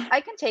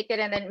 I can take it,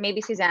 and then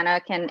maybe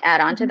Susanna can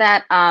add on to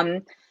that.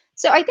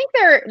 So I think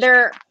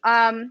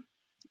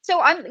so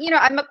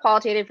I'm a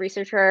qualitative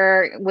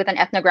researcher with an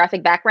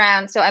ethnographic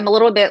background. So I'm a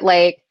little bit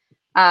like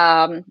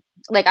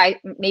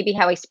maybe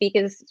how I speak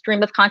is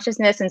stream of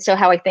consciousness, and so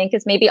how I think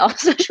is maybe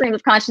also stream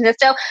of consciousness.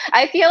 So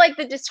I feel like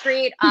the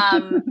discrete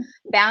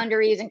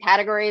boundaries and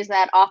categories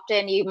that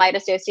often you might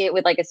associate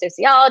with like a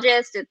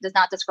sociologist, it does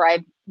not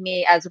describe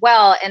me as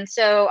well. And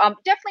so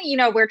definitely,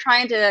 we're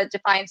trying to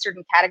define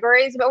certain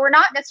categories, but we're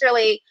not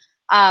necessarily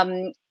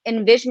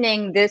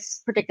envisioning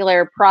this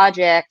particular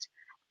project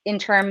in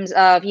terms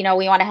of, we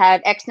want to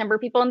have X number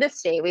of people in this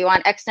state. We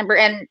want X number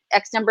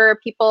of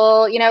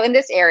people, in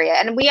this area.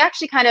 And we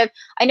actually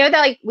I know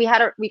that we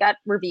got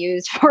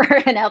reviews for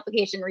an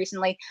application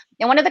recently.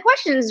 And one of the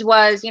questions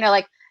was,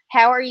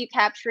 how are you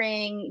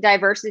capturing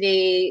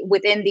diversity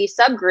within these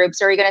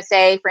subgroups? Or are you going to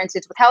say, for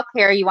instance, with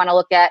healthcare, you want to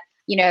look at,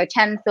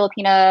 10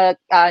 Filipino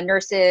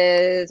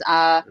nurses,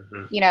 5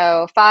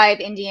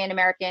 Indian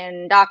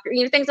American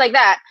doctors, things like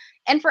that.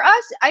 And for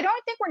us, I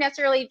don't think we're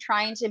necessarily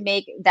trying to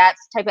make that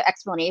type of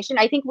explanation.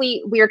 I think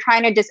we are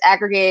trying to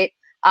disaggregate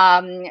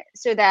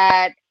so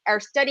that our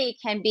study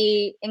can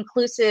be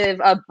inclusive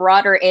of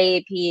broader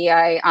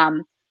AAPI,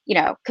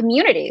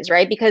 communities,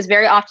 right? Because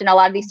very often a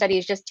lot of these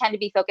studies just tend to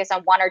be focused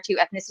on 1 or 2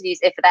 ethnicities,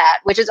 if that,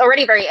 which is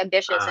already very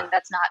ambitious, and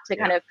that's not to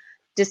kind of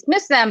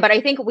dismiss them. But I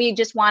think we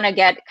just want to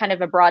get kind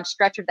of a broad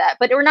stretch of that.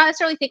 But we're not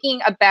necessarily thinking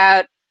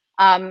about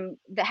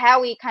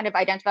how we kind of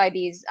identify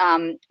these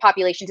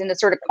populations in the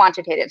sort of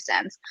quantitative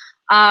sense.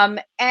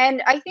 And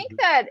I think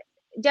that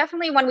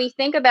definitely when we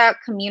think about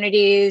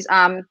communities,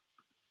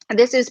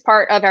 this is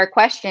part of our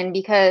question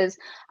because,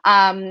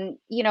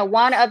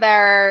 one of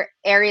our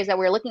areas that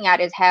we're looking at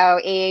is how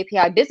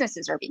AAPI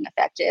businesses are being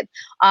affected.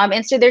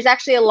 And so there's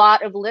actually a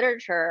lot of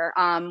literature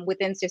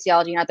within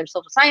sociology and other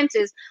social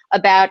sciences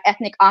about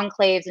ethnic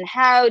enclaves and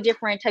how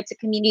different types of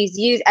communities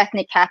use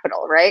ethnic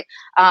capital, right?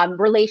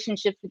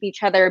 Relationships with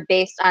each other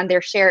based on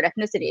their shared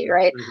ethnicity,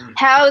 right?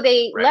 How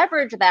they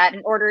leverage that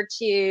in order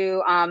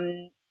to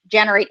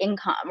generate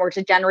income or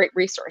to generate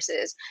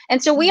resources.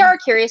 And so we are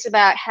curious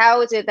about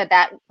how is it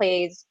that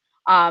plays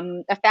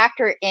a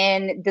factor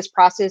in this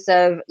process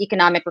of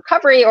economic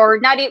recovery, or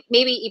not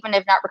maybe even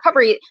if not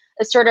recovery,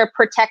 a sort of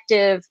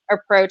protective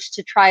approach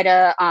to try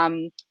to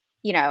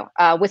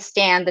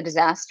withstand the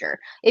disaster.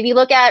 If you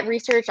look at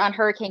research on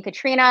Hurricane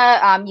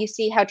Katrina, you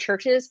see how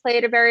churches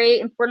played a very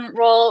important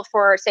role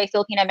for, say,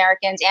 Filipino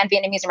Americans and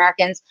Vietnamese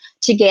Americans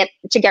to get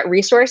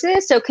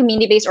resources. So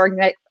community-based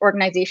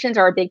organizations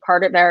are a big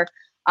part of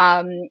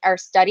our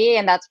study,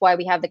 and that's why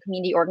we have the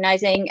community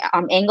organizing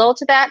angle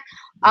to that.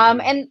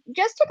 And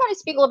just to kind of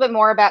speak a little bit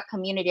more about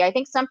community, I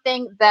think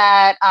something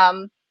that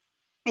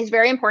is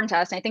very important to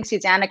us, and I think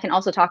Susanna can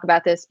also talk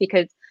about this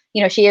because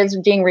she is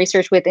doing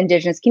research with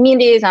Indigenous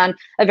communities on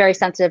a very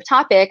sensitive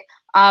topic.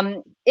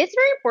 It's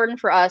very important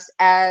for us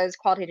as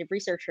qualitative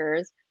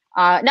researchers.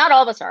 Not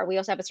all of us are. We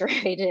also have a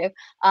survey to do.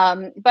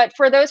 But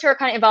for those who are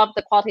kind of involved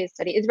with the qualitative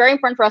study, it's very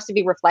important for us to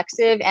be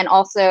reflexive and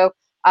also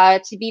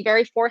to be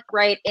very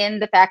forthright in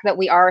the fact that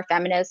we are a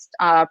feminist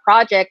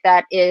project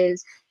that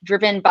is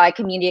driven by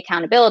community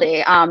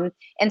accountability. And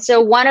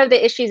so one of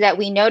the issues that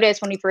we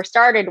noticed when we first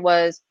started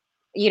was,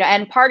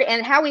 and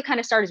how we kind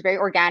of started is very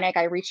organic.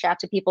 I reached out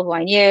to people who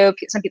I knew,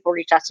 some people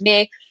reached out to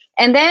me.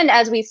 And then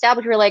as we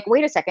established, we were like,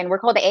 wait a second, we're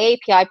called the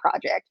AAPI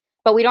project,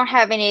 but we don't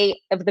have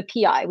any of the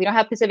PI. We don't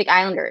have Pacific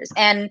Islanders.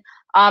 And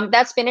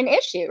that's been an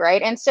issue,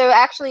 right? And so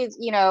actually,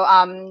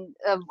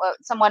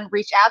 someone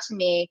reached out to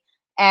me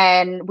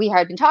and we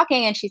had been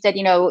talking, and she said,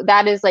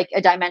 that is like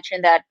a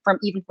dimension that from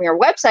your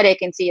website, I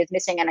can see is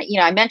missing. And,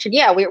 I mentioned,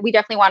 we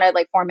definitely want to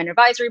like form an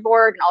advisory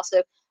board and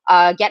also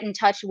get in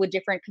touch with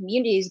different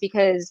communities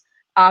because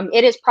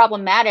it is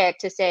problematic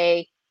to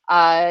say,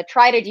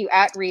 try to do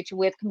outreach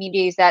with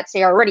communities that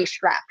say are already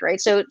strapped,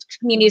 right? So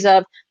communities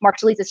of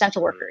Marshallese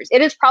essential workers.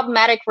 It is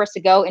problematic for us to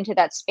go into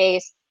that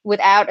space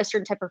without a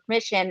certain type of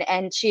permission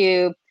and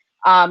to,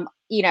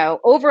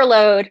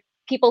 overload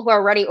people who are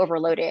already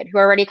overloaded, who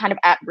are already kind of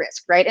at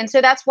risk, right? And so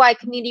that's why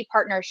community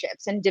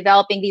partnerships and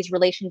developing these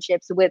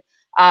relationships with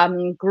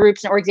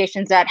groups and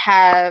organizations that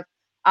have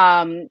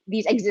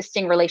these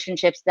existing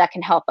relationships that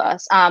can help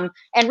us. And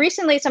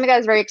recently, something that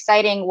was very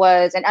exciting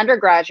was an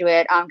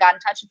undergraduate got in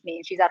touch with me,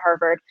 and she's at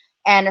Harvard,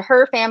 and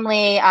her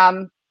family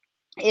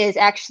is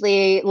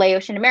actually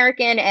Laotian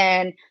American,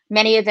 and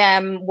many of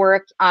them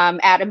work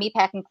at a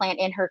meatpacking plant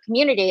in her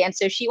community. And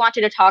so she wanted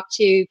to talk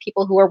to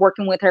people who are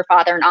working with her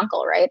father and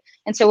uncle, right?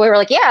 And so we were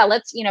like, yeah,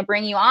 let's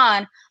bring you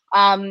on.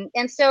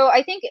 And so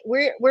I think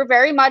we're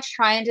very much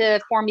trying to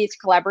form these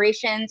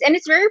collaborations, and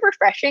it's very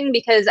refreshing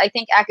because I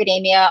think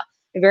academia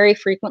very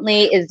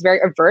frequently is very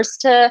averse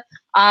to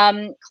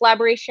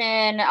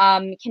collaboration,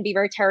 can be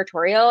very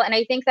territorial, and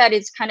I think that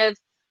is kind of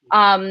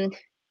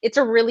it's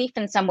a relief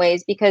in some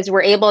ways because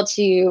we're able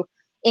to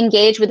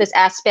engage with this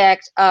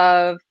aspect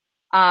of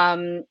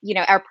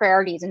our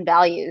priorities and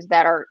values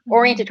that are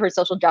oriented towards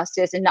social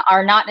justice and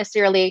are not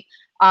necessarily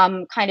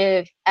kind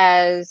of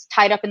as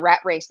tied up in the rat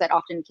race that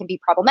often can be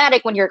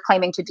problematic when you're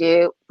claiming to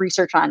do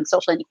research on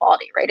social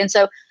inequality, right? And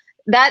so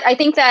that I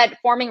think that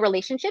forming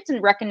relationships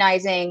and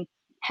recognizing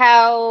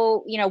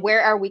how,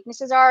 where our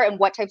weaknesses are and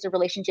what types of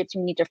relationships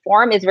we need to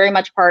form is very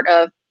much part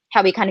of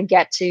how we kind of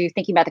get to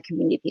thinking about the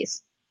community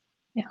piece.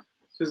 Yeah.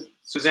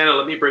 Susanna,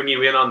 let me bring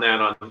you in on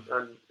that.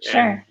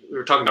 Sure. We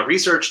were talking about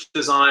research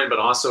design, but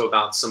also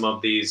about some of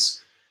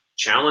these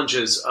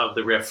challenges of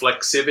the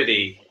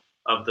reflexivity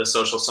of the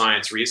social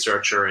science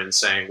researcher and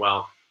saying,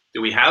 well,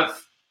 do we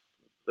have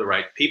the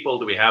right people?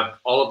 Do we have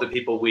all of the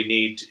people we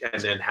need?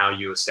 And then how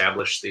you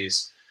establish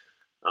these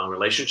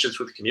relationships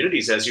with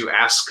communities as you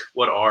ask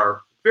what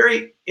are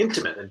very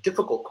intimate and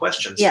difficult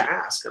questions to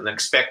ask and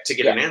expect to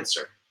get an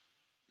answer.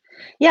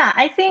 Yeah,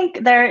 I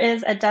think there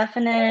is a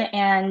definite,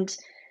 and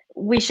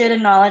we should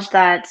acknowledge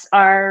that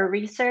our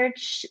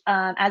research,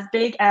 as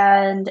big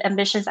and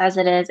ambitious as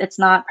it is, it's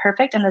not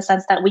perfect in the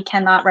sense that we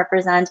cannot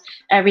represent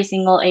every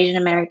single Asian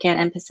American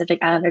and Pacific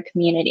Islander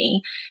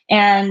community.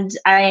 And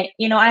I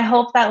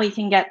hope that we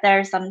can get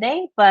there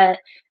someday, but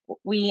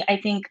I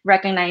think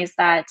recognize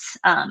that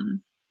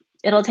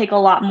it'll take a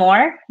lot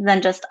more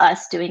than just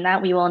us doing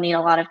that. We will need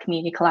a lot of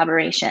community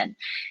collaboration.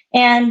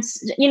 And,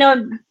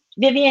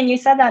 Vivian, you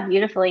said that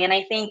beautifully. And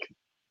I think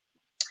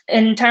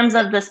in terms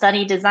of the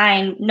study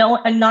design,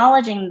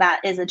 acknowledging that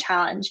is a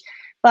challenge,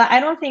 but I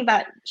don't think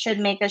that should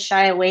make us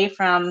shy away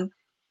from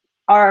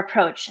our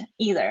approach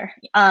either.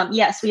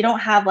 Yes, we don't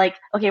have like,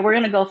 okay, we're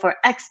going to go for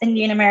X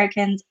Indian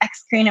Americans,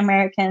 X Korean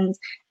Americans,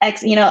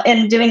 X,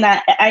 and doing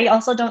that. I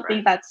also don't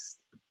think that's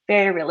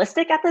very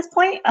realistic at this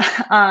point.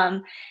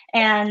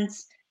 And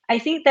I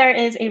think there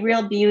is a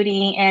real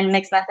beauty in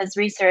mixed methods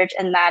research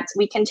in that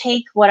we can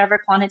take whatever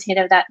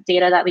quantitative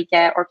data that we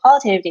get or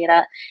qualitative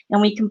data,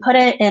 and we can put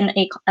it in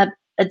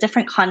a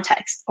different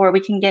context, or we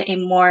can get a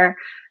more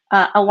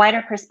a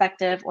wider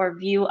perspective or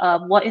view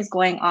of what is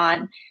going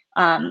on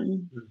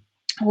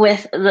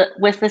with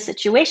the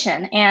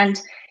situation.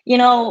 And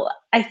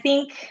I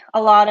think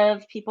a lot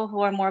of people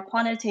who are more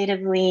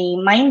quantitatively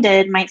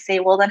minded might say,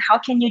 well, then how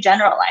can you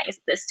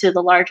generalize this to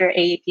the larger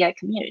AAPI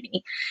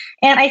community?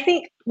 And I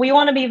think we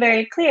want to be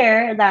very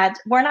clear that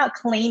we're not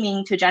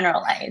claiming to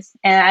generalize,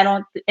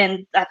 and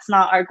that's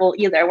not our goal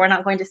either. We're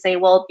not going to say,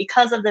 well,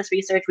 because of this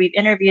research, we've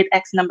interviewed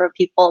X number of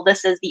people,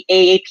 this is the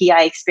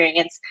AAPI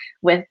experience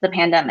with the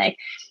pandemic.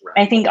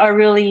 Right. I think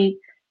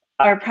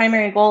our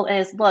primary goal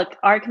is, look,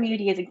 our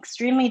community is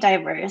extremely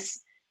diverse,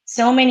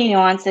 so many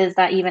nuances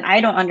that even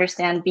I don't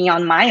understand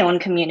beyond my own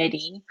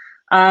community.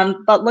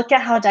 But look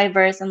at how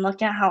diverse and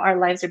look at how our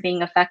lives are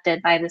being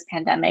affected by this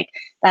pandemic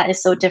that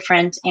is so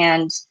different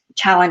and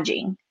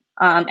challenging,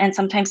 and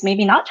sometimes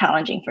maybe not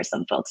challenging for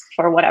some folks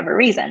for whatever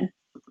reason.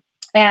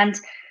 And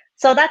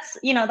so that's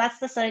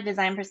the study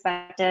design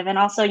perspective. And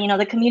also,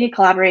 the community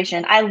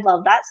collaboration. I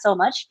love that so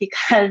much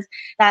because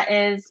that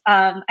is,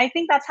 I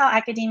think that's how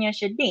academia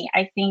should be.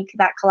 I think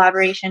that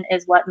collaboration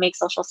is what makes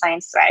social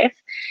science thrive.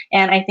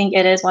 And I think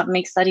it is what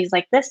makes studies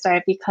like this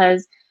thrive,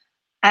 because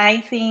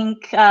I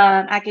think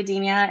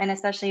academia, and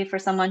especially for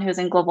someone who's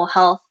in global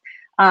health,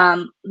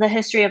 the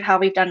history of how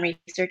we've done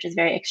research is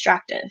very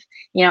extractive.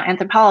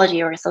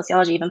 Anthropology or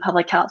sociology, even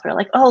public health, we're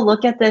like, oh,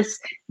 look at this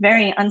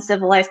very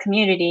uncivilized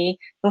community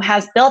who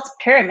has built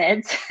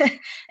pyramids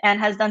and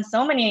has done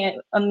so many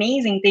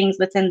amazing things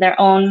within their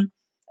own,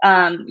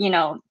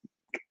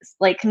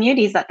 like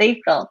communities that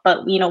they've built.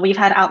 But we've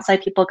had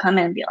outside people come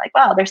in and be like,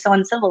 wow, they're so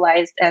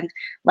uncivilized, and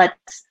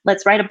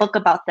let's write a book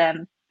about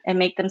them and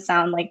make them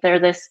sound like they're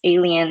this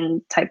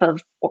alien type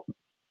of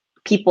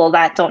people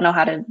that don't know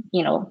how to,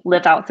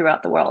 live out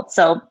throughout the world.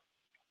 So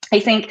I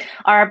think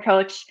our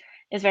approach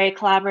is very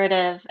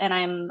collaborative, and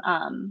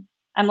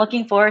I'm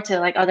looking forward to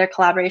like other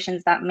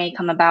collaborations that may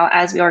come about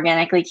as we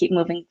organically keep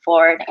moving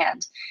forward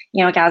and,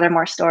 gather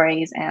more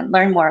stories and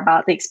learn more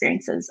about the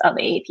experiences of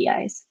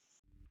AAPIs.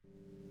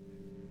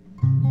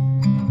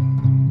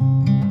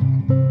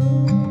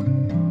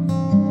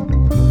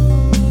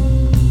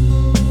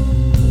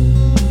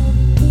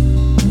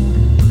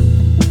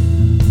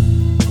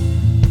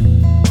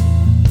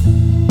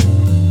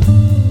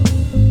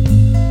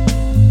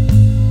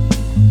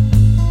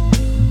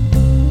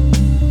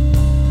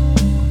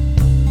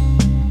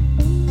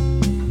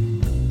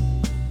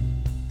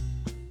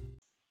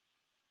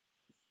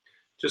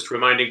 Just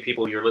reminding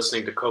people you're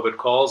listening to COVID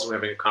Calls. We're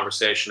having a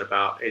conversation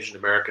about Asian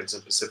Americans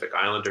and Pacific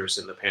Islanders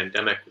in the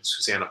pandemic with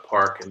Susanna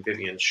Park and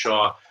Vivian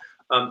Shaw.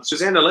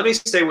 Susanna, let me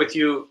stay with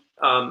you.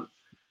 And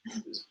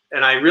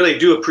I really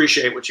do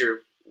appreciate what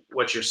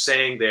you're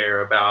saying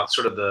there about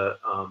sort of the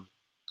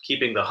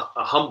keeping a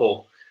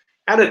humble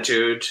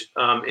attitude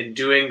in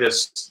doing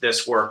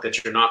this work,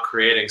 that you're not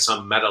creating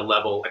some meta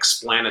level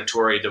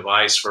explanatory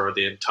device for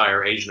the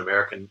entire Asian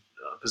American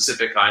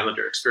Pacific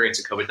Islander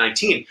experiencing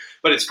COVID-19,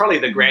 but it's probably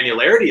the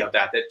granularity of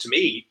that to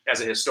me,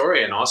 as a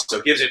historian, also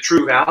gives it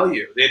true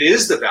value. It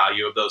is the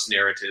value of those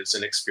narratives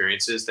and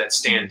experiences that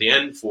stand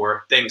in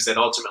for things that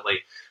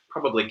ultimately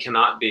probably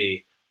cannot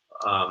be,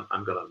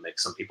 I'm going to make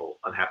some people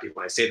unhappy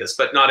when I say this,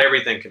 but not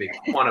everything can be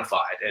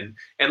quantified. And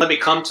let me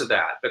come to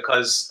that,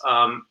 because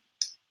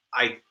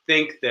I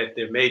think that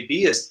there may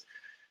be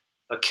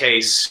a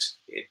case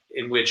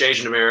in which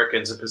Asian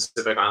Americans and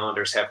Pacific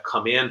Islanders have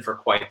come in for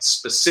quite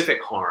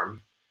specific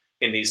harm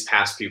in these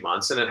past few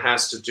months, and it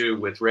has to do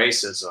with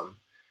racism.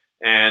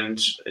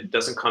 And it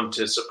doesn't come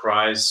to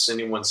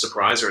anyone's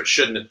surprise, or it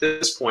shouldn't at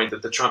this point,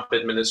 that the Trump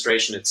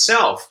administration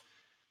itself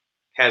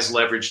has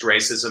leveraged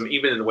racism,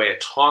 even in the way it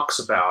talks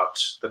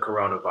about the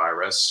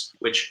coronavirus,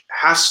 which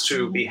has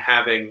to be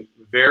having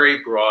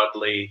very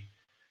broadly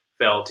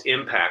felt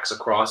impacts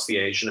across the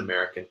Asian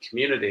American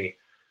community.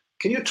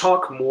 Can you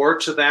talk more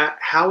to that?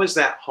 How is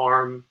that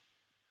harm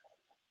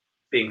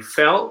being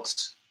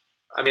felt?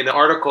 I mean, the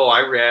article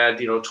I read,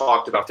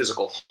 talked about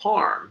physical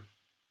harm,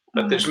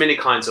 but there's many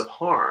kinds of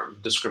harm: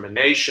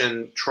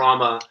 discrimination,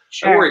 trauma.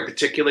 Sure. I worry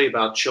particularly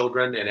about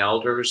children and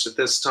elders at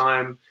this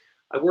time.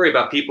 I worry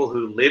about people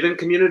who live in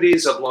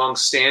communities of long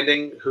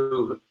standing,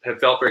 who have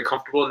felt very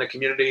comfortable in the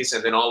communities,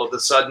 and then all of a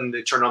sudden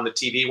they turn on the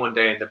TV one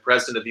day and the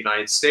president of the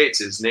United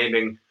States is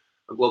naming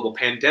a global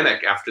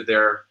pandemic after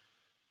their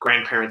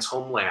grandparents'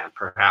 homeland,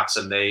 perhaps.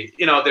 And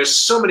there's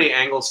so many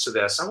angles to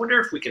this. I wonder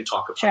if we can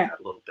talk about that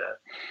a little bit.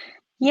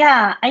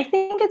 Yeah, I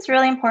think it's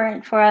really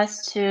important for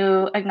us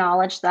to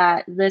acknowledge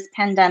that this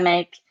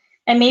pandemic,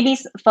 and maybe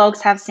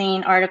folks have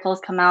seen articles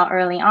come out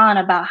early on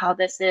about how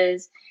this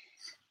is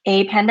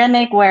a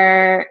pandemic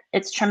where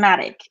it's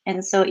traumatic.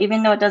 And so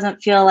even though it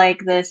doesn't feel like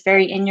this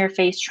very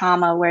in-your-face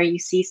trauma where you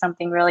see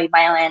something really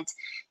violent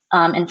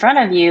in front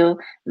of you,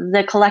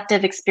 the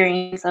collective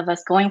experience of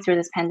us going through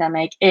this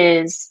pandemic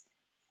is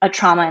a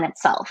trauma in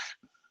itself.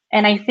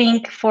 And I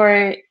think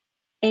for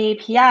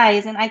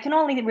AAPIs, and I can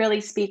only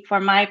really speak for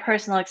my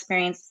personal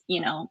experience,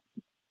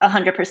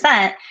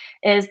 100%,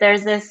 is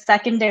there's this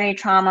secondary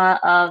trauma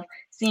of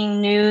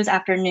seeing news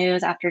after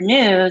news after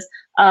news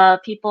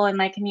of people in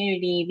my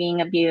community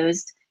being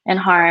abused and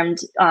harmed,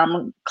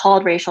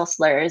 called racial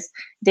slurs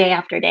day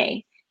after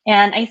day.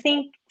 And I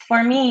think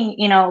for me,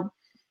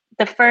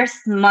 the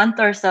first month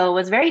or so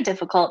was very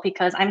difficult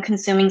because I'm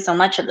consuming so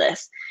much of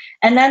this.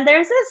 And then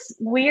there's this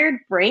weird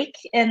break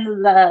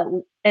in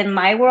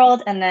my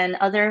world, and then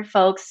other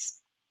folks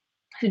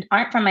who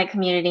aren't from my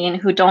community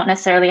and who don't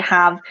necessarily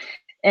have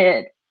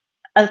a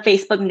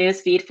Facebook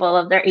news feed full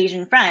of their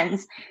Asian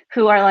friends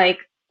who aren't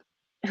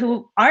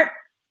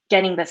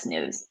getting this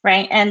news,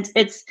 right? And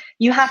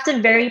you have to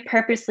very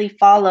purposely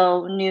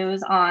follow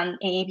news on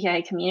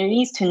AAPI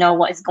communities to know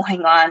what is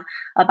going on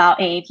about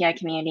AAPI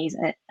communities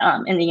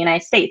in the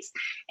United States.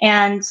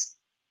 And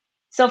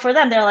so for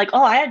them, they're like,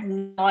 oh, I had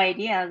no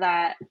idea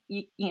that,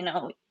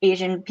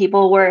 Asian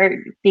people were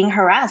being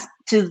harassed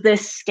to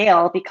this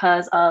scale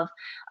because of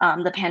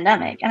the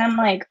pandemic. And I'm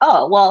like,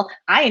 oh, well,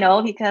 I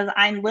know because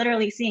I'm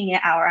literally seeing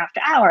it hour after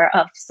hour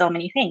of so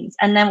many things.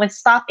 And then with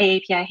Stop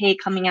AAPI Hate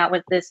coming out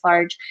with this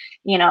large,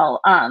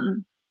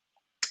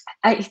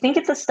 I think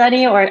it's a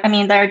study,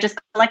 they're just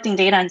collecting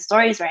data and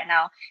stories right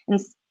now and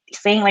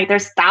saying like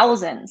there's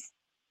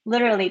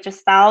literally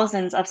just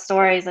thousands of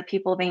stories of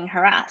people being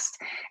harassed.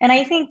 And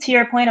I think to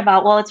your point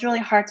about, well, it's really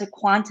hard to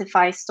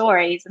quantify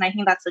stories. And I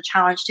think that's the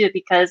challenge too,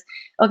 because,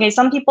 okay,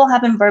 some people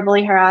have been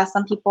verbally harassed.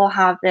 Some people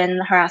have been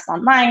harassed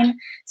online.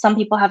 Some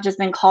people have just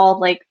been called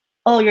like,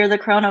 oh, you're the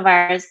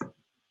coronavirus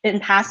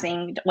in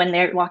passing when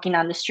they're walking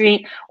down the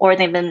street, or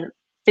they've been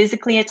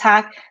physically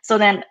attacked. So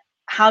then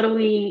how do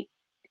we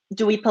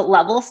put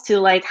levels to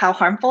like how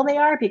harmful they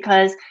are?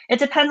 Because it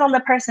depends on the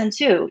person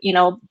too.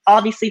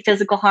 Obviously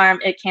physical harm,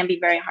 it can be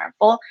very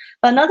harmful,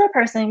 but another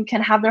person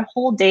can have their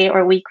whole day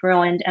or week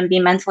ruined and be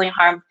mentally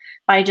harmed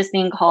by just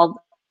being called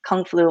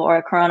Kung flu or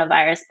a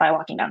coronavirus by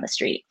walking down the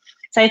street.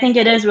 So I think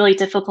it is really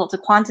difficult to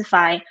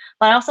quantify,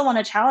 but I also want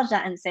to challenge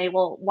that and say,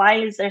 well, why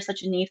is there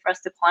such a need for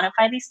us to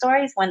quantify these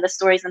stories when the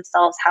stories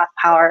themselves have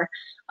power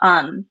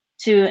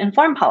to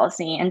inform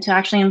policy and to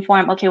actually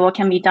inform, okay, what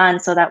can be done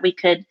so that we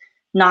could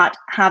not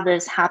have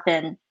this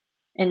happen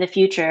in the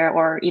future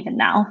or even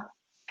now.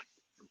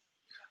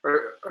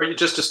 Are you,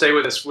 just to stay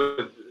with us,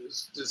 with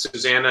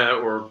Susanna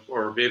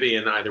or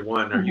Vivian, either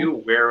one, are you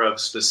aware of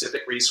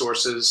specific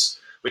resources?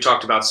 We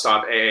talked about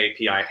Stop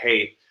AAPI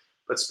Hate,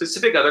 but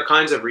specific other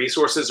kinds of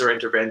resources or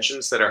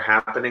interventions that are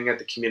happening at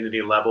the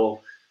community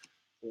level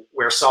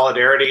where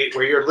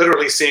you're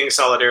literally seeing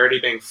solidarity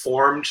being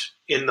formed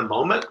in the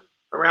moment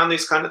around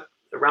these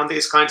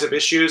kinds of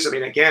issues? I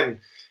mean,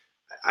 again,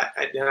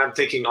 and I'm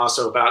thinking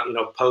also about,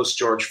 post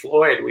George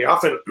Floyd, we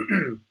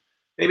often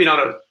maybe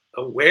not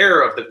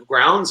aware of the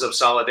grounds of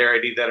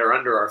solidarity that are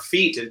under our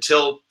feet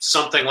until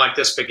something like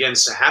this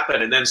begins to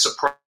happen. And then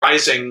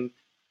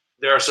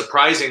there are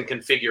surprising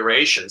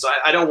configurations.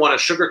 I don't want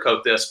to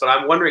sugarcoat this, but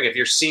I'm wondering if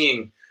you're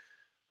seeing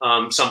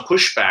some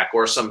pushback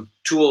or some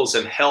tools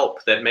and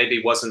help that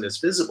maybe wasn't as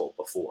visible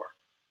before.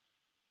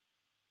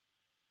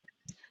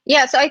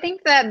 Yeah, so I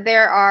think that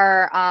there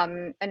are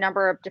a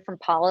number of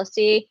different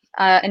policy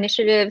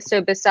initiatives.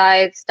 So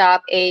besides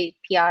Stop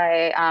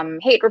AAPI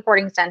Hate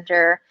Reporting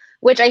Center,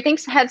 which I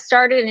think have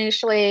started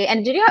initially,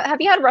 and have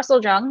you had Russell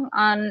Jung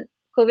on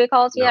COVID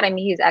calls yet? No. I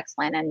mean, he's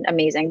excellent and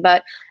amazing,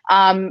 but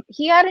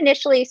he had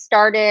initially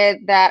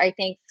started that, I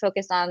think,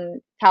 focused on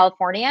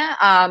California,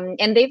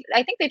 and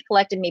I think they've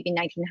collected maybe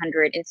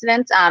 1,900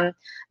 incidents,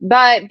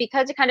 but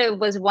because it kind of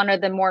was one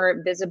of the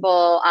more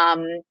visible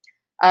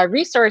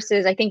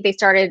resources, I think they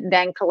started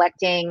then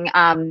collecting,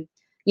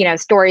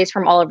 stories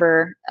from all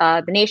over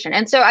the nation.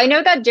 And so I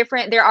know that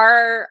there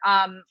are,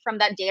 from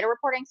that data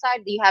reporting side,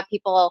 you have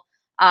people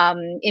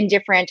in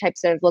different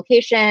types of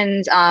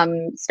locations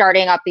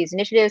starting up these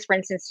initiatives. For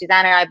instance,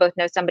 Susanna and I both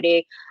know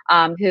somebody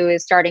who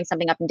is starting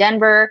something up in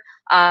Denver.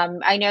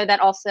 I know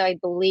that also, I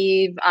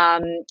believe,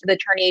 the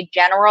Attorney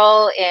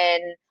General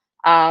in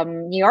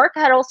New York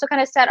had also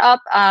kind of set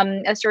up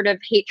a sort of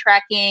hate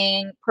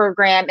tracking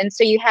program. And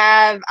so you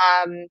have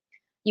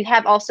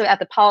also at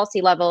the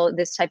policy level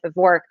this type of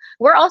work.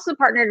 We're also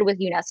partnered with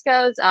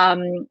UNESCO's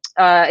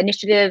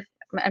initiative.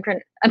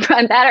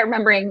 I'm bad at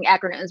remembering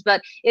acronyms,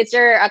 but it's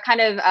a kind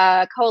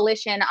of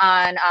coalition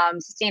on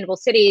sustainable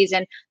cities.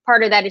 And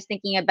part of that is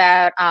thinking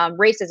about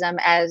racism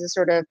as a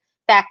sort of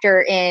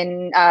factor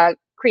in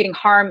creating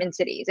harm in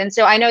cities. And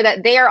so I know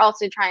that they are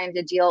also trying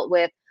to deal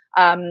with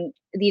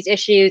these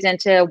issues and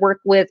to work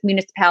with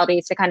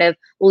municipalities to kind of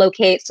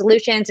locate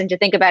solutions and to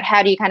think about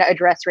how do you kind of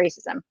address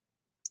racism.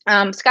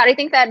 Scott, I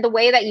think that the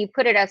way that you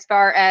put it as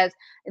far as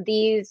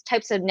these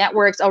types of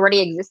networks already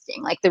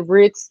existing, like the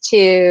roots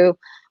to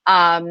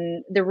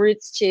the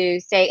roots to,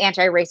 say,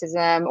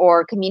 anti-racism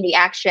or community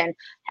action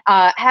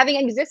having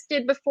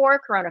existed before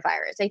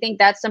coronavirus. I think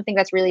that's something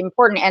that's really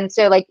important. And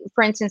so, like,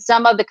 for instance,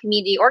 some of the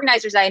community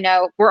organizers I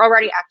know were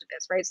already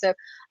activists, right? So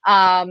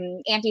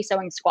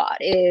Anti-Sewing Squad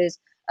is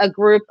a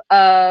group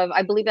of,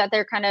 I believe that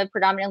they're kind of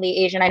predominantly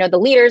Asian. I know the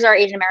leaders are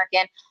Asian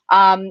American,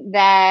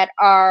 that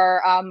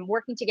are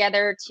working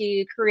together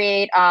to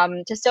create,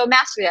 to sew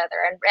masks together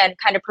and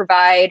kind of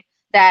provide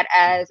that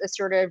as a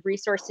sort of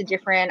resource to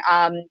different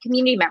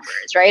community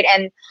members, right?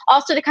 And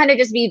also to kind of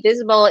just be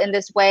visible in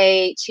this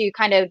way to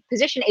kind of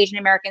position Asian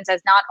Americans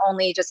as not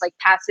only just like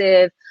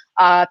passive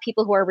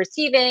people who are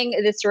receiving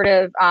this sort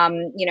of,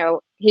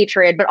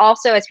 hatred, but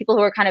also as people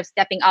who are kind of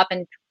stepping up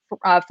and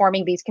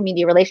forming these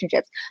community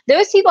relationships.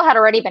 Those people had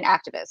already been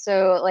activists.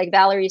 So like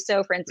Valerie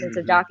So, for instance,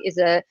 is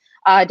a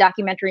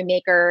documentary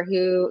maker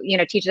who,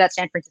 teaches at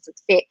San Francisco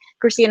State.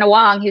 Christina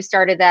Wong, who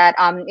started that,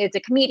 is a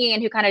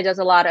comedian who kind of does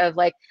a lot of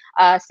like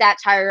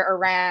satire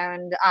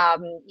around,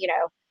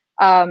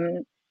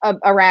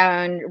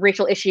 around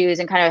racial issues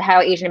and kind of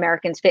how Asian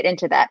Americans fit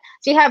into that.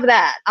 So you have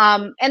that.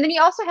 And then you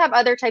also have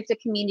other types of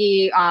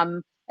community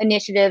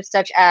initiatives,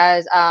 such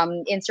as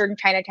in certain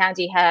Chinatowns,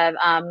 you have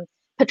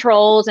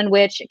patrols in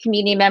which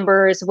community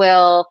members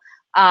will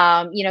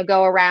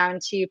go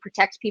around to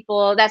protect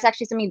people. That's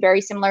actually something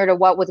very similar to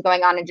what was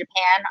going on in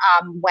Japan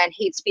when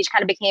hate speech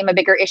kind of became a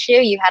bigger issue.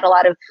 You had a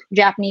lot of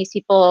Japanese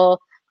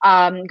people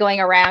going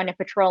around and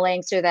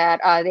patrolling so that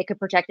they could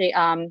protect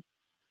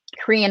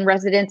Korean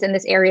residents in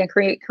this area,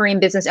 Korean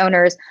business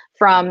owners,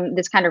 from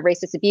this kind of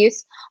racist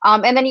abuse.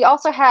 And then you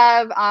also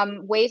have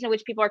ways in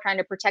which people are trying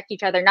to protect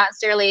each other, not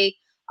necessarily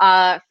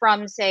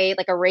from, say,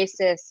 like a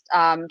racist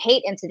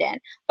hate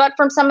incident, but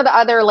from some of the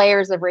other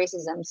layers of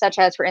racism, such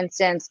as, for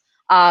instance,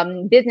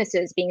 Asian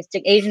businesses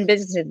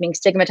being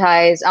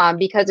stigmatized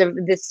because of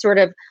this sort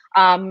of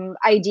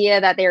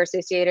idea that they're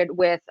associated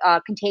with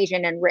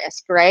contagion and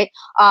risk, right?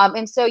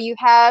 And so you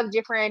have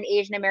different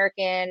Asian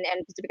American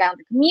and Pacific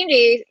Islander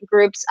community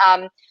groups,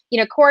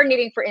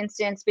 coordinating, for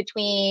instance,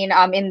 between,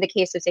 in the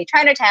case of, say,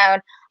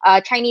 Chinatown,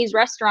 Chinese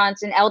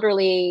restaurants and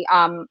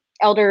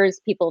elders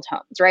people's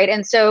homes, right?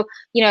 And so,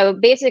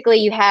 basically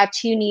you have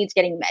two needs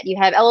getting met. You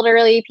have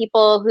elderly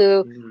people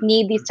who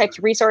need these types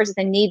of resources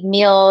and need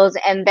meals,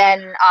 and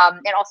then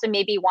and also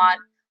maybe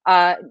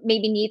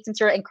need some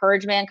sort of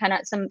encouragement, kind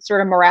of some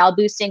sort of morale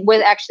boosting,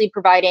 with actually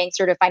providing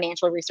sort of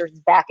financial resources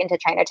back into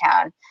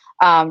Chinatown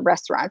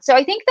restaurants. So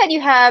I think that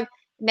you have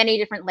many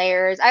different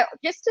layers.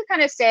 Just to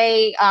kind of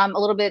say a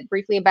little bit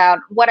briefly about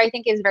what I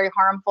think is very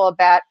harmful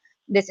about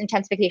this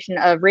intensification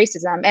of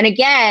racism. And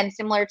again,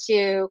 similar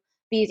to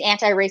these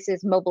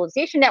anti-racist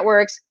mobilization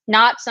networks,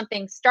 not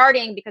something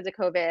starting because of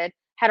COVID,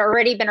 had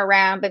already been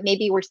around, but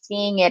maybe we're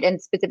seeing it in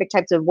specific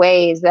types of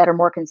ways that are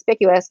more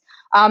conspicuous.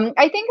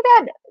 I think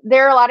that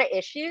there are a lot of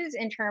issues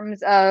in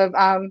terms of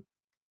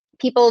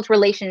people's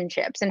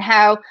relationships and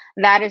how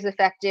that is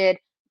affected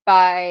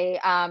by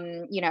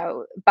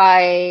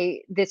by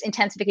this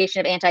intensification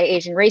of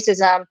anti-Asian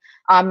racism,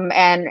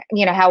 and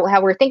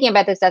how we're thinking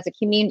about this as a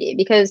community.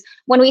 Because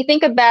when we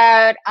think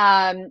about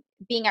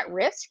being at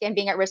risk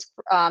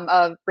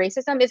of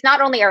racism, is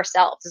not only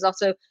ourselves, it's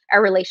also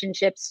our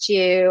relationships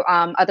to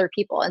other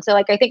people. And so,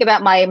 like, I think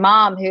about my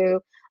mom,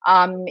 who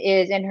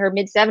is in her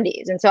mid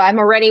 70s, and so I'm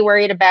already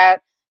worried about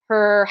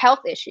her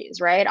health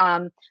issues, right?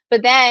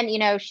 But then,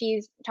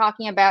 she's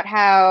talking about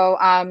how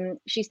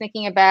she's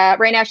thinking about,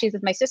 right now she's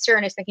with my sister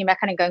and is thinking about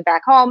kind of going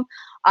back home.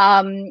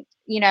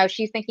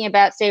 She's thinking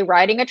about, say,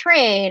 riding a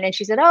train, and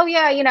she said, oh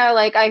yeah,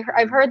 like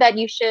I've heard that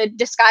you should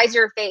disguise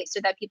your face so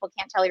that people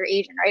can't tell you're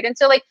Asian, right? And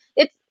so, like,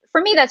 it's, for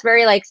me, that's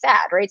very, like,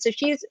 sad, right? So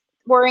she's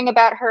worrying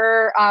about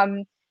her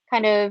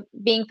kind of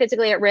being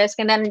physically at risk.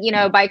 And then,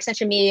 by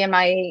extension, me and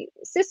my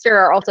sister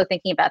are also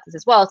thinking about this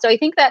as well. So I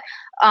think that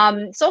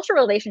social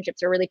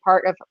relationships are really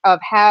part of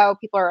how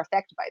people are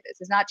affected by this.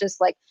 It's not just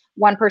like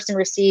one person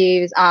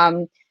receives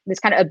this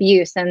kind of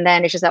abuse and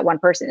then it's just that one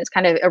person. It's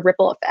kind of a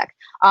ripple effect.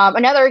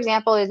 Another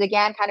example is,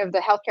 again, kind of the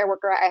healthcare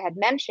worker I had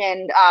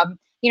mentioned.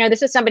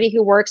 This is somebody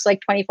who works like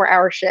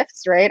 24-hour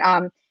shifts, right?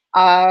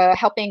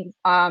 Helping,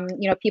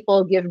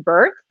 people give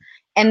birth,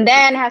 and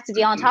then has to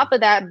deal on top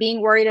of that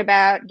being worried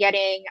about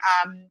getting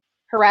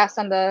harassed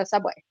on the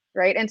subway,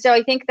 right? And so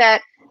I think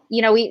that,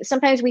 we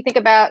sometimes think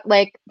about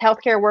like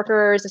healthcare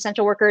workers,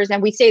 essential workers,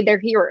 and we say they're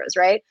heroes,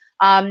 right?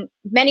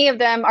 Many of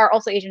them are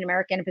also Asian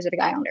American and Pacific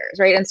Islanders,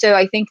 right? And so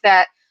I think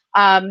that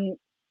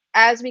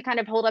as we kind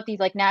of hold up these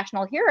like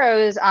national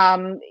heroes,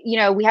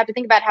 we have to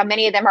think about how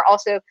many of them are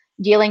also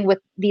dealing with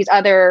these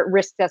other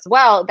risks as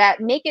well that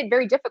make it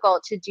very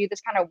difficult to do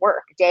this kind of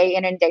work day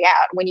in and day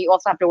out, when you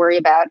also have to worry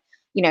about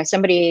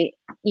somebody,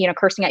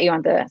 cursing at you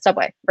on the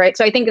subway, right?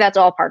 So I think that's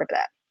all part of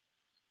that.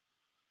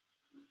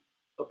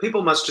 Well,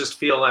 people must just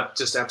feel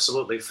just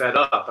absolutely fed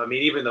up. I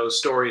mean, even those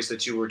stories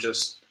that you were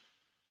just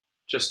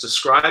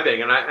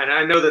describing, and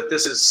I know that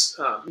this is,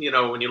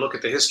 when you look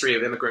at the history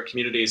of immigrant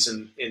communities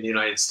in the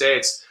United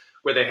States,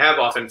 where they have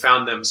often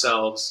found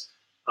themselves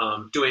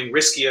doing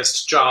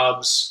riskiest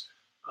jobs,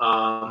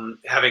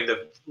 having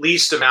the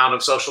least amount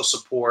of social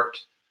support,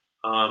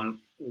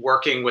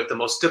 working with the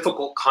most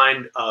difficult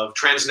kind of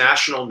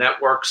transnational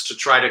networks to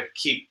try to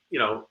keep,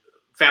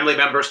 family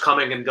members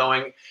coming and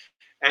going,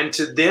 and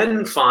to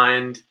then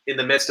find in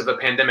the midst of a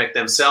pandemic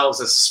themselves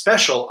a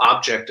special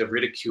object of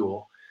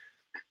ridicule.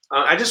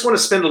 I just want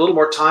to spend a little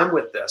more time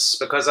with this,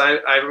 because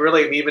I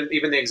really,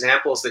 even the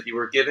examples that you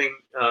were giving,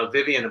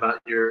 Vivian,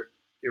 about your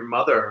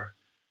mother,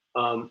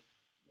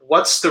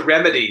 what's the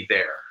remedy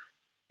there?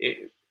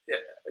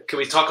 Can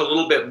we talk a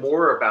little bit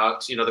more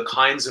about, the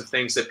kinds of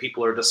things that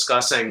people are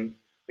discussing?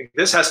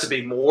 This has to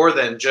be more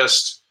than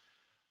just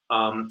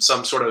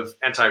some sort of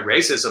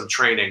anti-racism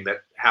training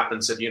that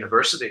happens at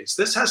universities.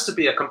 This has to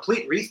be a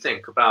complete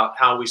rethink about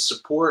how we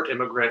support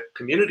immigrant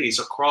communities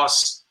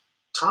across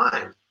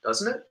time,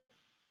 doesn't it?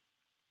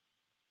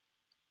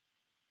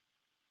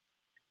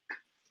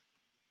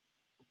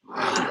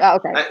 Oh,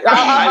 okay.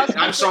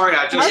 I'm sorry.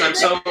 I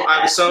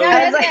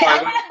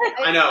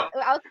know.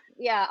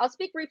 I'll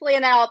speak briefly,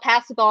 and then I'll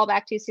pass the ball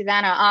back to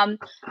Susanna.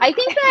 I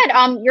think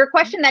that your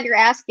question that you're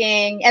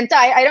asking, and so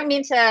I don't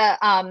mean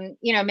to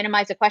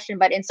minimize the question,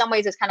 but in some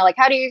ways it's kind of like,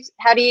 how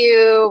do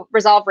you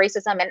resolve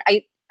racism? And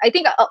I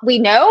think we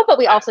know, but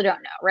we also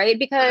don't know, right?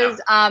 Because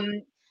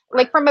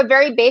like from a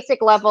very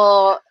basic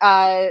level,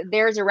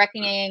 there's a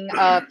reckoning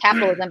of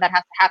capitalism that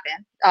has to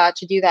happen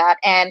to do that,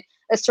 and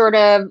a sort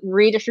of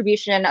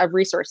redistribution of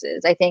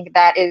resources. I think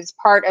that is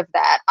part of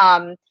that.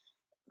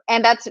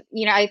 And that's,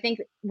 I think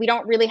we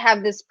don't really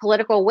have this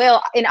political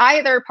will in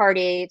either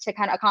party to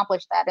kind of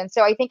accomplish that. And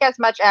so I think as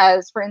much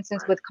as, for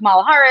instance, with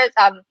Kamala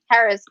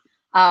Harris,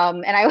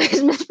 and I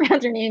always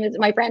mispronounce her name,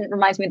 my friend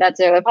reminds me of that,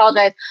 so I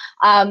apologize.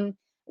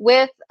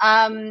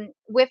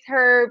 With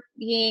her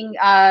being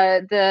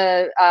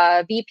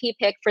the VP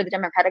pick for the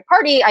Democratic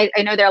Party, I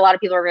know there are a lot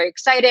of people who are very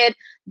excited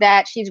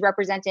that she's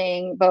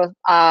representing both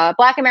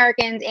Black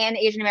Americans and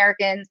Asian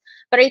Americans.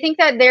 But I think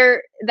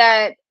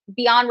that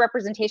beyond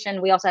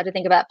representation, we also have to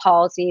think about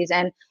policies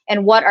and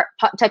what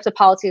types of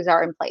policies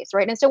are in place,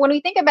 right? And so when we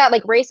think about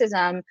like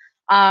racism,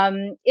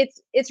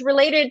 it's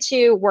related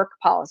to work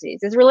policies,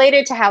 it's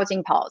related to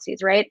housing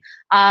policies, right?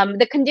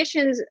 The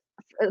conditions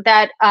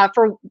that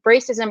for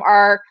racism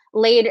are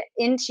laid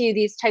into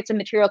these types of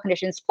material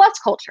conditions plus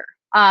culture.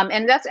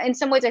 And that's in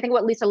some ways, I think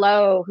what Lisa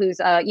Lowe, who's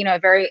a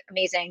very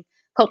amazing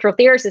cultural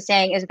theorist, is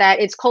saying is that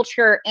it's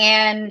culture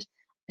and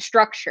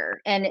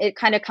structure, and it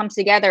kind of comes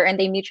together and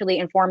they mutually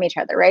inform each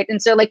other, right?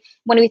 And so like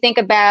when we think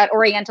about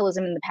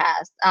Orientalism in the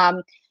past,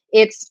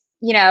 it's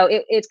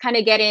it's kind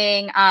of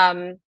getting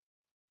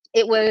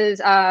it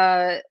was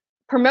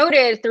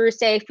promoted through,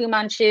 say, Fu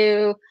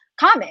Manchu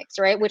comics,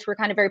 right, which were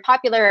kind of very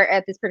popular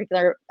at this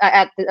particular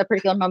a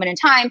particular moment in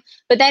time.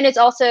 But then it's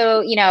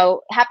also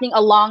happening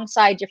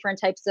alongside different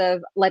types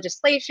of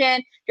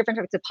legislation, different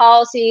types of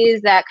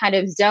policies that kind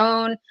of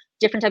zone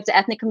different types of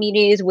ethnic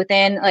communities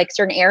within like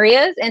certain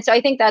areas. And so I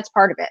think that's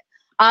part of it.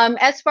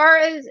 As far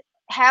as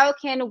how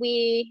can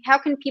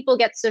people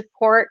get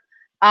support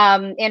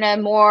in a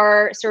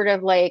more sort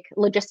of like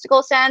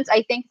logistical sense,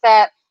 I think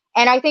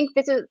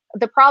this is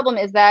the problem,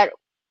 is that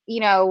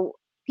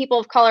people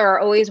of color are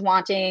always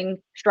wanting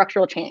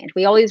structural change.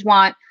 We always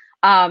want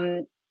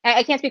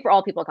I can't speak for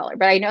all people of color,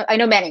 but I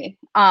know many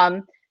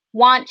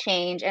want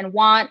change and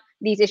want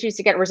these issues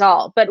to get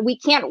resolved, but we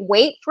can't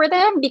wait for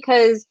them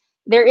because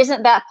there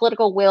isn't that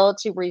political will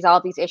to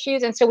resolve these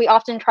issues. And so we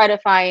often try to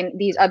find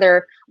these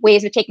other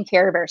ways of taking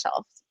care of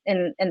ourselves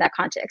in that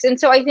context. And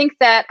so I think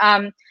that,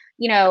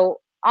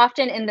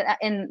 often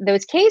in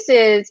those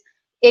cases,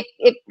 it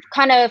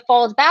kind of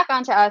falls back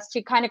onto us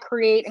to kind of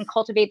create and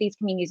cultivate these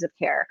communities of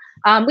care.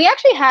 We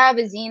actually have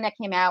a zine that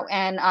came out,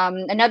 and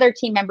another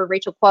team member,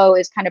 Rachel Kuo,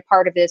 is kind of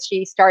part of this.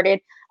 She started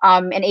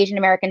an Asian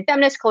American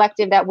feminist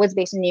collective that was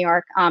based in New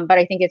York, but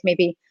I think it's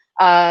maybe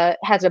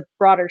has a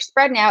broader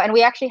spread now. And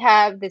we actually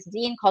have this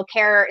zine called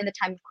Care in the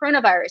Time of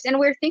Coronavirus. And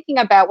we're thinking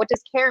about, what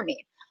does care mean?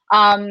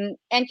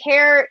 And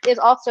care is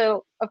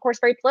also, of course,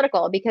 very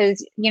political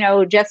because,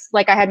 just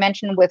like I had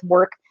mentioned with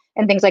work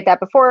and things like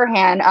that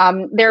beforehand,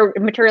 their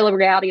material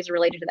realities are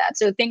related to that.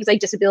 So things like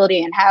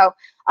disability and how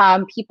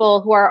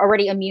people who are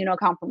already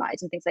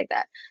immunocompromised and things like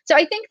that. So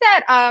I think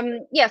that,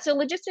 so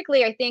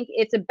logistically, I think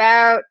it's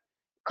about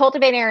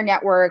cultivating our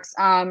networks,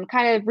 kind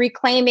of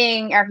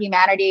reclaiming our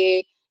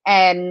humanity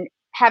and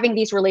having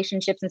these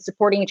relationships and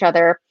supporting each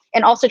other,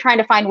 and also trying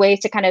to find ways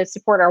to kind of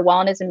support our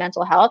wellness and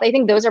mental health. I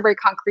think those are very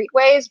concrete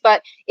ways,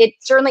 but it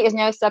certainly is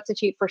no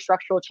substitute for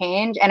structural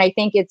change. And I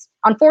think it's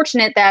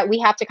unfortunate that we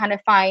have to kind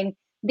of find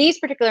these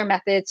particular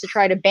methods to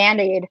try to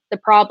band-aid the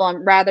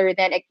problem rather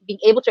than being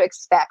able to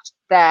expect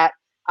that,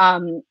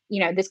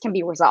 this can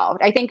be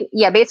resolved. I think,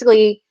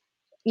 basically,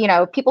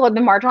 people who have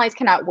been marginalized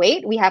cannot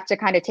wait. We have to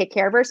kind of take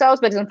care of ourselves,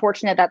 but it's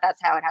unfortunate that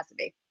that's how it has to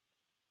be.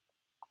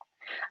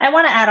 I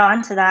want to add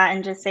on to that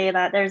and just say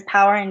that there's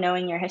power in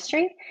knowing your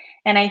history.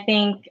 And I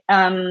think,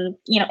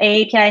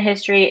 AAPI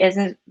history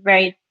isn't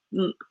very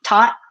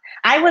taught.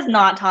 I was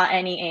not taught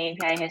any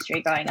AAPI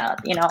history growing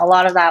up. A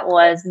lot of that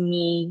was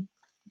me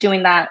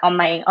doing that on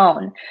my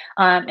own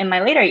in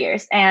my later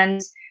years.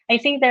 And I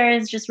think there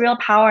is just real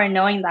power in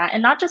knowing that,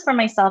 and not just for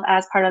myself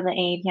as part of the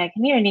AAPI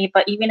community,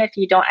 but even if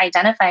you don't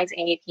identify as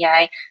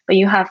AAPI, but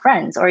you have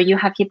friends or you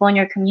have people in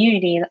your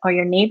community or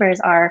your neighbors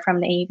are from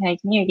the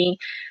AAPI community,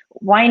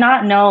 why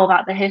not know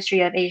about the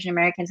history of Asian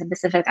Americans and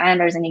Pacific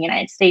Islanders in the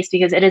United States?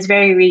 Because it is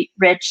very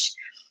rich.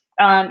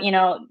 You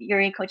know,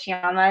 Yuri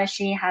Kochiyama,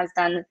 she has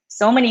done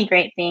so many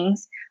great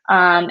things.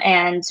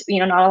 And you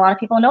know, not a lot of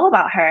people know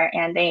about her,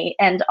 and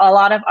a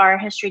lot of our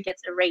history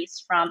gets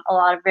erased from a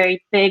lot of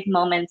very big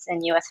moments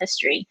in US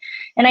history.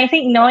 And I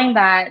think knowing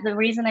that, the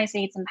reason I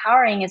say it's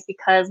empowering is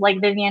because,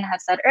 like Vivian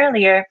had said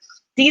earlier,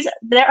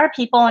 there are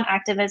people and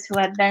activists who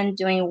have been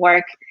doing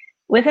work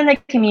within the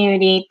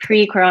community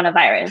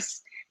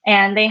pre-coronavirus.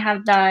 And they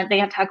have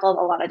tackled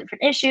a lot of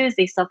different issues.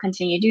 They still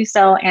continue to do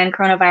so. And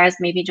coronavirus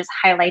maybe just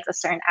highlights a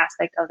certain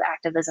aspect of the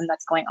activism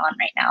that's going on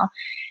right now.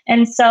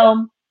 And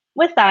so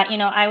with that, you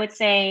know, I would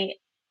say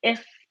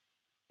if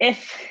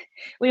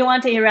we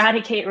want to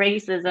eradicate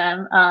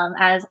racism,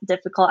 as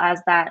difficult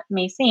as that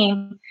may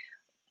seem,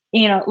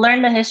 you know,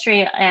 learn the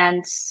history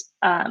and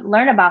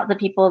learn about the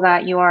people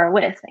that you are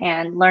with,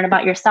 and learn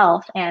about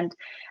yourself and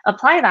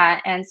apply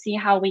that, and see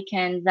how we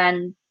can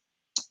then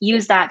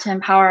use that to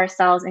empower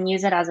ourselves and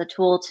use it as a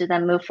tool to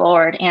then move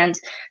forward and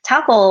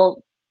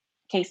tackle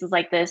cases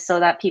like this, so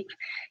that people,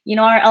 you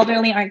know, our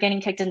elderly aren't getting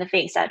kicked in the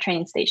face at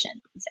train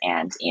stations,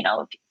 and, you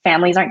know,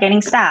 families aren't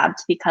getting stabbed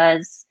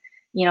because,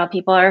 you know,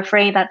 people are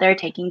afraid that they're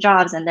taking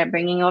jobs and they're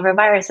bringing over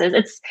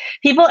viruses.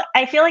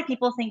 I feel like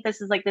people think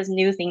this is like this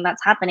new thing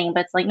that's happening,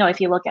 but it's like, no, if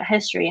you look at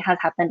history, it has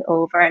happened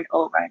over and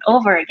over and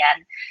over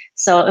again.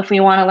 So if we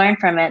want to learn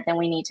from it, then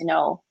we need to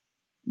know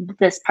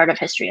this part of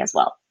history as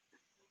well.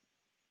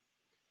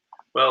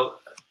 Well,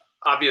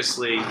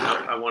 obviously,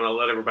 I want to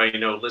let everybody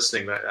know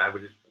listening that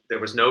there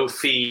was no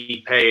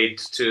fee paid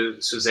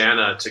to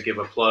Susanna to give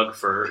a plug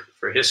for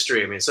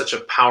history. I mean, it's such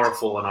a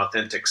powerful and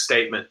authentic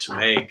statement to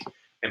make,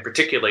 and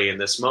particularly in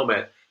this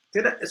moment.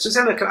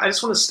 Susanna, I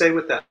just want to stay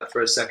with that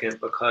for a second,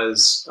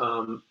 because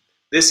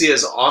this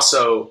is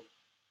also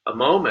a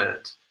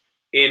moment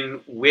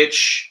in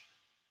which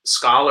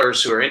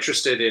scholars who are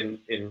interested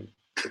in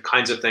the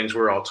kinds of things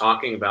we're all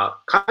talking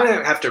about kind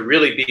of have to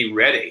really be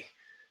ready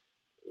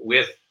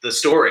with the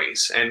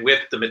stories and with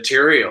the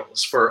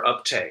materials for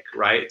uptake,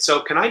 right?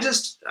 So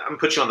I'm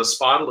put you on the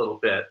spot a little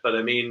bit, but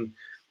I mean,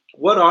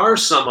 what are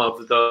some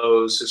of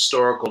those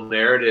historical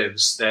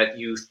narratives that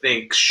you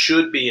think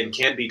should be and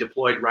can be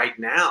deployed right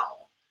now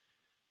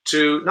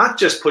to not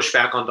just push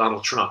back on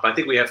Donald Trump? I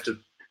think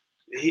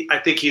I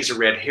think he's a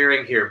red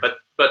herring here,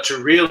 but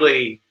to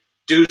really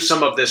do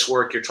some of this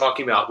work you're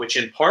talking about, which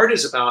in part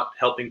is about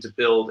helping to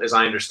build, as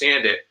I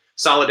understand it,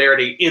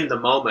 solidarity in the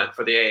moment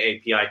for the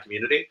AAPI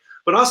community,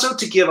 but also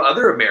to give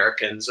other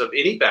Americans of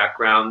any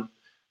background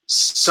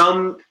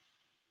something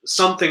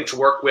to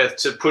work with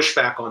to push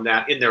back on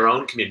that in their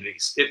own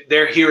communities. If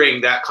they're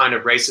hearing that kind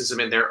of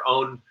racism in their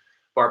own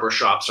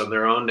barbershops or in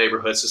their own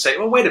neighborhoods, to say,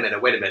 well, wait a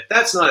minute,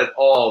 that's not at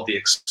all the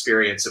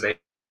experience of Asian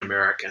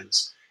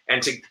Americans.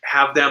 And to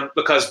have them,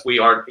 because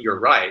you're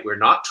right, we're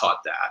not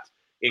taught that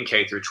in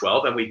K through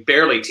 12, and we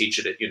barely teach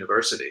it at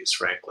universities,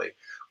 frankly.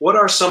 What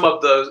are some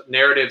of the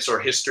narratives or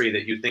history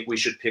that you think we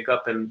should pick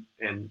up and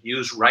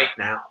use right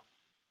now?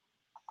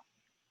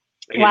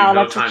 Wow,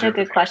 that's such a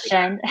good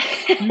question.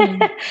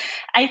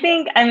 I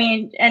think,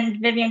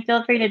 and Vivian,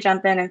 feel free to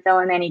jump in and fill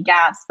in any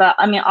gaps, but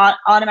I mean,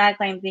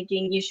 automatically I'm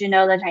thinking you should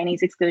know the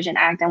Chinese Exclusion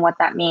Act and what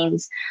that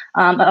means.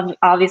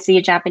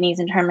 Obviously, Japanese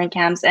internment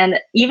camps,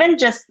 and even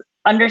just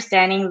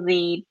understanding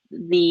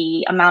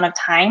the amount of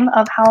time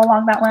of how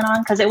long that went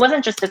on, because it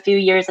wasn't just a few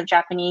years of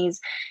Japanese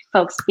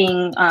folks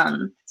being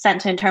sent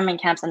to internment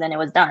camps and then it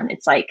was done.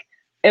 It's like,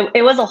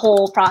 it was a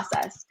whole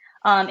process.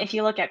 If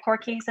you look at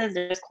court cases,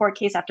 there's court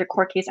case after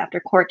court case after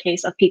court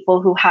case of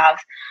people who have,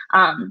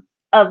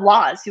 of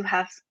laws who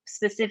have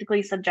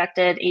specifically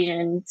subjected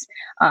Asians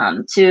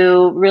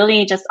to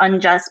really just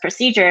unjust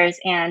procedures.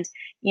 And,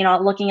 you know,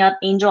 looking up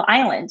Angel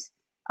Island.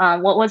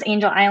 What was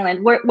Angel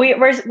Island?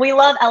 We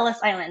love Ellis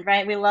Island,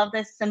 right? We love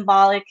this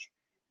symbolic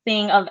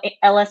thing of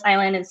Ellis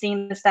Island and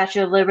seeing the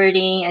Statue of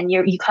Liberty, and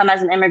you come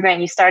as an immigrant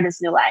and you start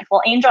this new life.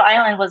 Well, Angel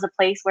Island was a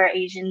place where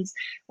Asians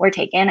were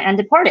taken and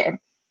deported.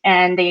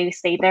 And they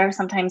stayed there,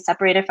 sometimes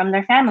separated from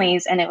their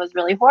families, and it was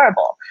really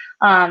horrible.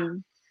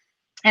 And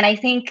I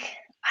think,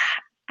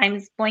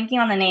 I'm blanking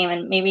on the name,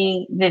 and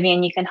maybe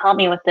Vivian, you can help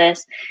me with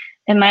this.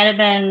 It might have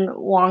been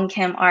Wong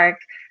Kim Ark,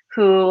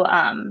 who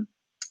I'm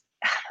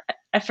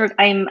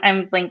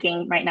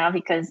blanking right now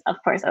because, of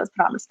course, I was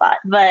put on the spot.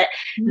 But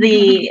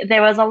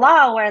there was a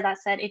law where that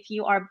said if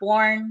you are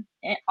born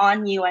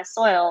on U.S.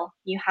 soil,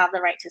 you have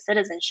the right to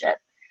citizenship,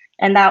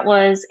 and that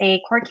was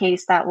a court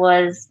case that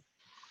was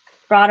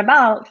brought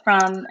about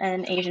from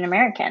an Asian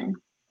American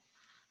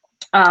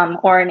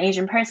or an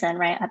Asian person,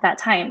 right, at that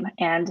time.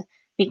 And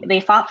they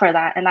fought for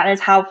that. And that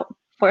is how,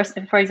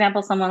 for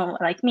example, someone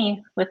like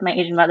me with my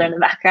Asian mother in the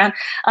background,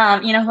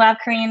 you know, who have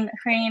Korean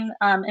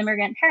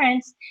immigrant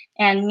parents,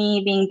 and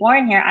me being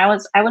born here, I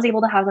was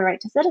able to have the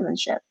right to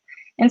citizenship.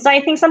 And so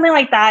I think something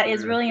like that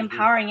is really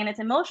empowering, and it's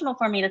emotional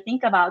for me to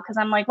think about, because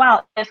I'm like,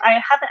 wow, if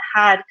I haven't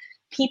had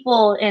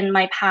people in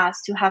my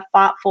past who have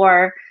fought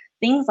for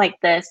things like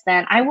this,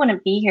 then I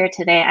wouldn't be here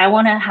today. I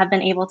wouldn't have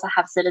been able to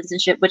have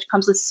citizenship, which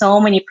comes with so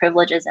many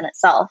privileges in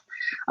itself.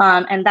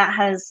 And that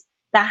has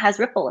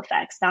ripple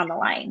effects down the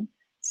line.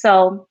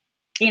 So,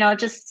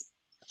 just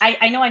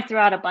I know I threw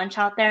out a bunch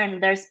out there,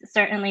 and there's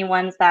certainly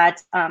ones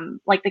that,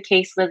 like the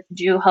case with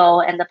Ju Ho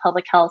and the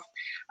public health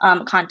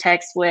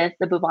context with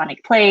the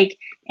bubonic plague,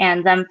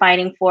 and them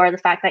fighting for the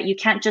fact that you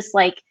can't just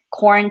like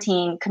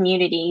quarantine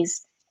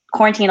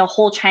a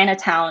whole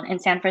Chinatown in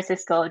San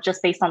Francisco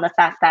just based on the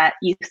fact that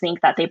you think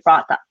that they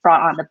brought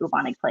on the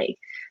bubonic plague.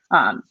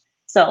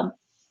 So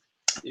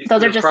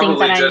those are just things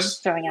that I'm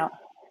throwing out.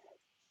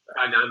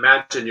 I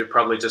imagine you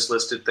probably just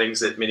listed things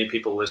that many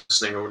people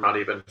listening are not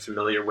even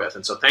familiar with.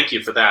 And so thank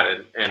you for that,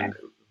 and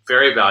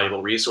very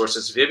valuable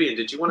resources. Vivian,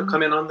 did you want to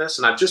come in on this?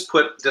 And I've just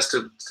put, just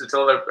to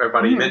tell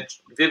everybody,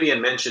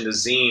 Vivian mentioned a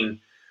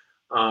zine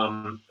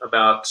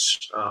about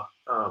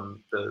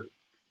the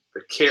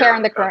care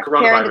in the time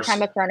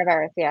of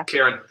coronavirus. Yeah.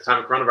 Care in the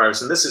time of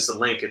coronavirus. And this is the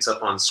link. It's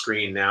up on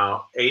screen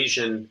now,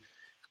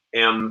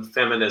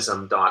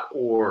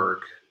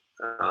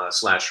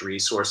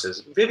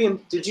 asianmfeminism.org/resources.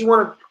 Vivian, did you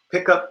want to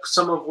pick up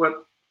some of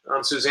what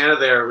Susanna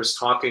there was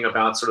talking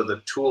about, sort of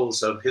the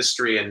tools of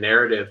history and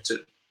narrative to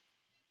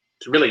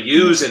really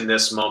use in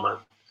this moment?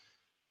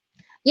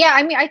 Yeah,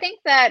 I mean, I think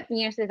that,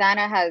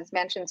 Susanna has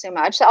mentioned so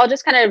much. So I'll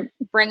just kind of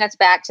bring us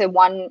back to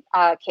one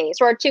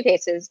case or two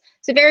cases.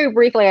 So very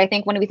briefly, I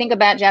think when we think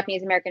about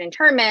Japanese American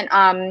internment,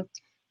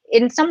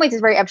 in some ways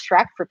it's very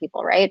abstract for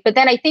people, right? But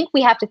then I think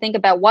we have to think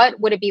about what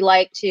would it be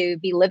like to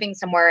be living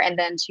somewhere and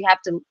then to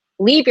have to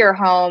leave your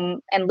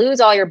home and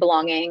lose all your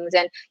belongings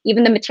and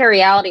even the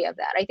materiality of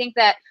that. I think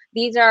that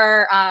these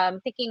are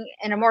thinking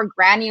in a more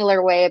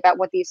granular way about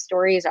what these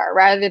stories are,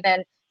 rather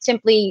than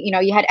simply,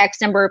 you had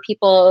X number of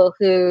people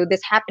who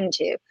this happened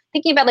to,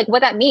 thinking about like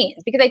what that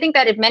means. Because I think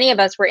that if many of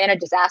us were in a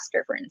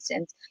disaster, for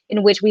instance,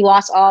 in which we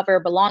lost all of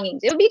our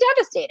belongings, it would be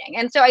devastating.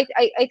 And so I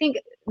think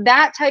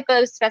that type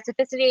of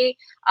specificity,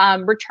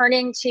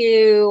 returning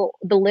to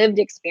the lived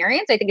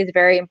experience, I think is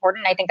very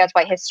important. I think that's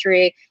why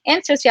history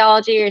and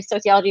sociology, or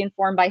sociology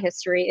informed by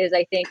history, is,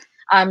 I think,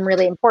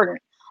 really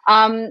important.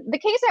 The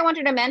case I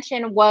wanted to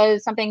mention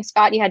was something,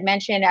 Scott, you had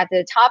mentioned at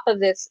the top of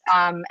this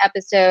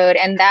episode,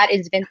 and that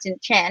is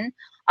Vincent Chin.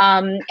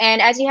 And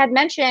as you had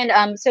mentioned,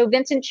 so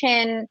Vincent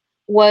Chin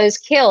was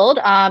killed,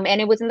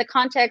 and it was in the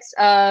context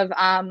of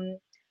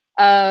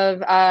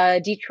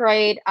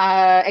Detroit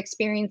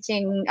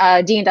experiencing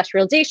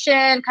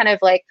deindustrialization, kind of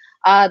like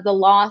the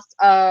loss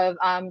of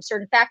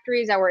certain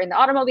factories that were in the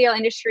automobile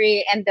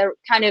industry, and the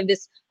kind of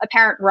this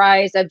apparent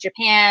rise of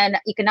Japan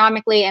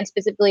economically and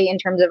specifically in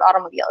terms of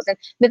automobiles. And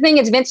the thing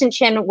is, Vincent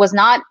Chin was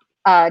not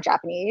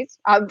Japanese.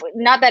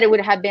 Not that it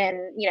would have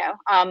been,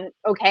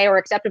 okay or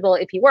acceptable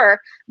if he were,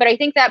 but I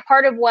think that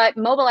part of what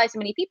mobilized so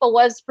many people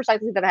was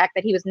precisely the fact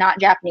that he was not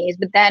Japanese,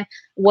 but then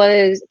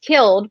was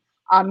killed,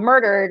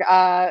 murdered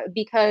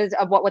because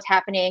of what was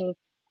happening,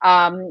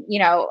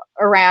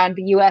 around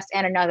the U.S.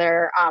 and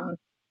another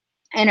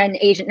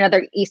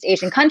East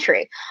Asian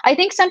country. I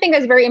think something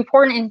that's very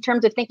important in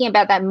terms of thinking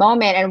about that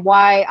moment and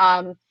why,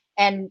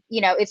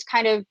 it's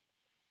kind of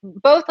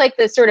both like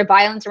the sort of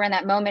violence around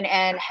that moment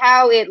and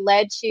how it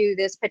led to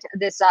this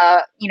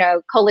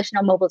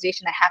coalitional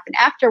mobilization that happened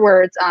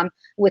afterwards,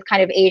 with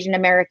kind of Asian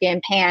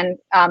American pan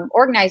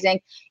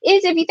organizing,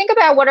 is if you think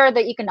about what are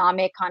the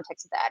economic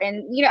contexts of that.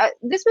 And,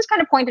 this was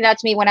kind of pointed out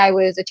to me when I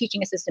was a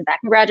teaching assistant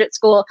back in graduate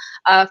school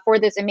for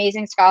this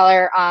amazing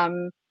scholar,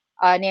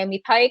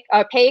 Naomi Paik,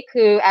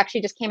 who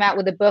actually just came out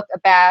with a book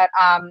about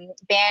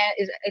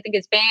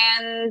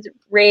Bans,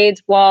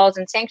 Raids, Walls,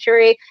 and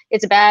Sanctuary.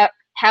 It's about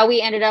how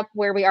we ended up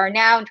where we are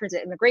now in terms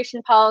of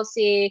immigration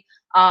policy,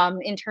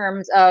 in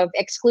terms of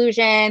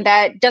exclusion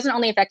that doesn't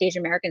only affect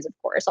Asian Americans, of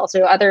course,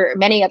 also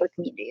many other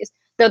communities,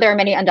 though there are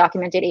many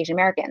undocumented Asian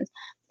Americans.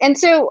 And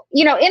so,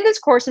 in this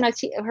course, and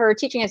her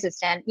teaching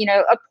assistant,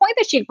 a point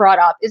that she brought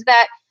up is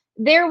that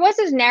there was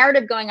this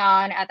narrative going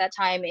on at that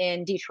time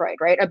in Detroit,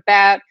 right,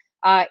 about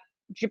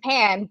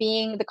Japan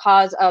being the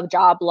cause of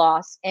job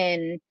loss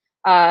in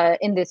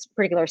this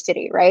particular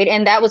city, right?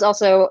 And that was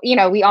also,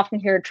 we often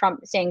hear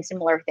Trump saying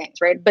similar things,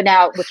 right? But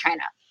now with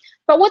China.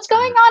 But what's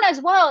going on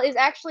as well is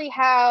actually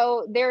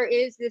how there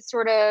is this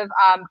sort of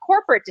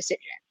corporate decision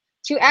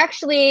to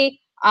actually,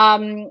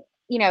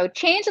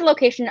 change the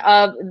location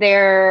of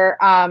their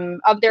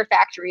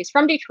factories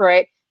from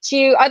Detroit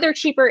to other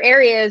cheaper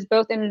areas,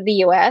 both in the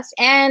U.S.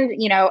 and,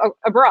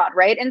 abroad,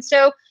 right? And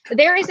so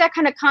there is that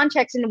kind of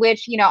context in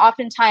which,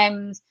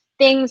 oftentimes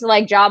things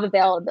like job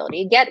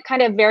availability get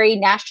kind of very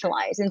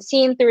nationalized and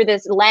seen through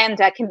this lens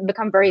that can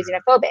become very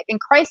xenophobic. And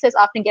crisis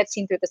often gets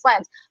seen through this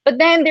lens. But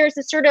then there's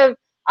this sort of,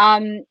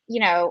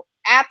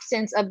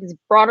 absence of this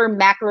broader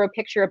macro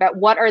picture about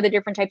what are the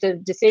different types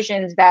of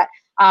decisions that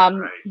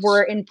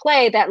were in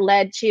play that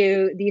led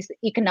to these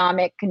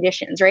economic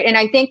conditions, right? And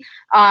I think,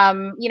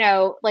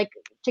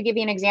 to give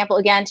you an example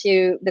again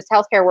to this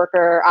healthcare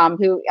worker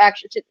who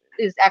actually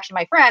is actually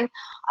my friend,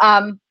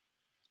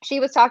 she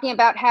was talking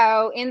about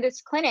how in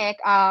this clinic,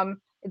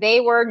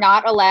 they were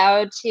not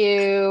allowed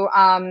to,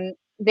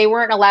 they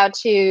weren't allowed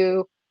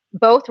to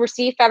both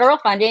receive federal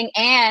funding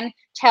and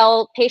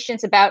tell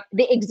patients about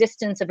the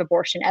existence of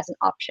abortion as an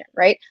option,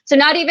 right? So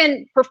not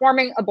even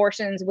performing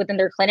abortions within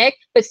their clinic,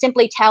 but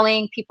simply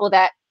telling people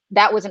that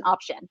that was an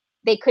option.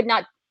 They could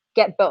not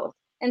get both.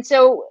 And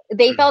so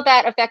they felt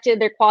that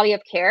affected their quality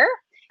of care.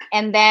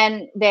 And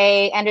then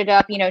they ended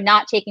up,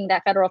 not taking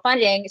that federal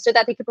funding so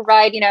that they could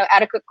provide,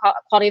 adequate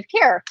quality of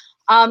care.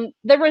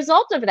 The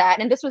result of that,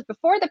 and this was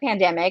before the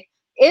pandemic,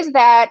 is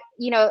that,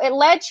 it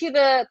led to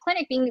the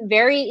clinic being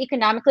very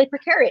economically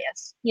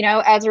precarious,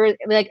 as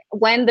like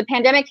when the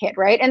pandemic hit,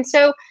 right? And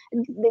so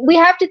we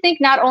have to think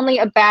not only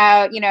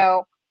about,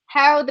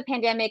 how the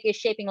pandemic is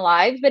shaping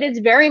lives, but it's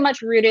very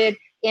much rooted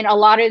in a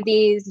lot of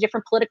these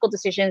different political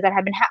decisions that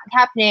have been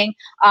happening,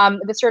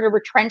 the sort of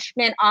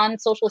retrenchment on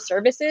social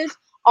services.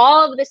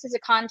 All of this is a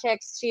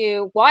context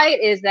to why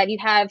it is that you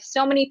have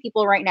so many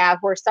people right now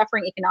who are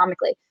suffering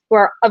economically, who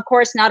are, of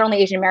course, not only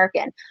Asian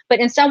American, but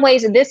in some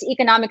ways, this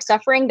economic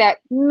suffering that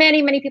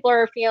many, many people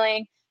are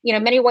feeling,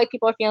 many white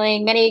people are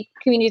feeling, many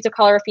communities of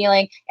color are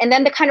feeling, and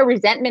then the kind of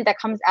resentment that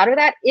comes out of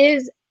that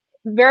is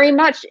very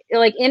much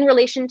like in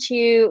relation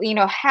to,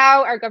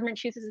 how our government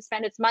chooses to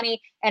spend its money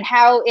and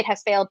how it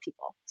has failed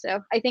people.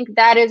 So I think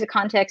that is a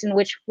context in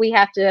which we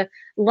have to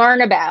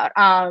learn about.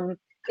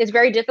 It's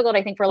very difficult,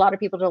 I think, for a lot of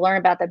people to learn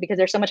about that because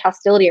there's so much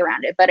hostility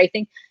around it. But I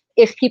think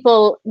if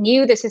people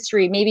knew this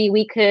history, maybe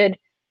we could,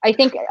 I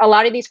think a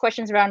lot of these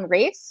questions around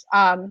race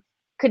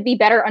could be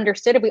better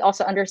understood if we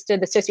also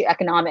understood the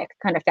socioeconomic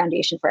kind of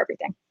foundation for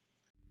everything.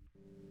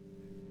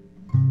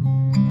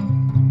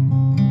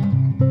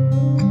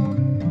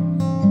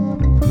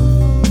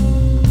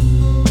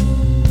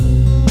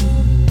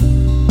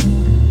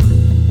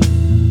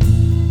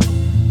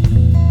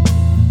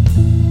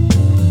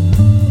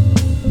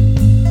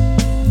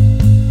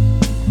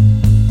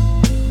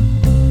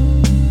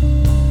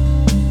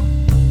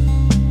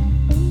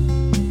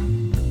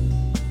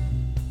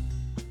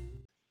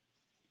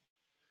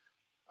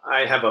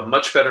 I have a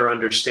much better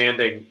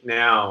understanding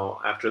now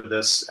after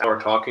this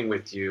hour talking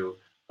with you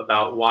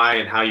about why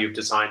and how you've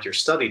designed your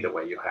study the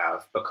way you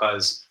have,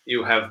 because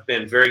you have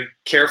been very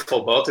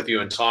careful, both of you,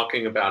 in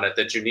talking about it,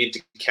 that you need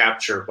to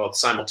capture both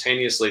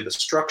simultaneously the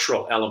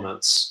structural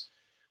elements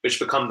which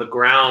become the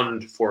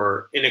ground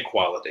for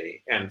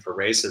inequality and for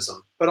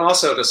racism, but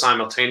also to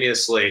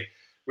simultaneously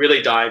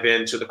really dive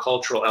into the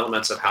cultural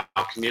elements of how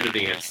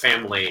community and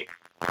family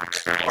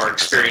are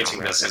experiencing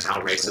this and how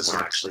racism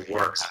actually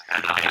works.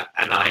 And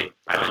I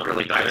haven't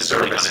really done a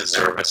service in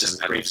there, but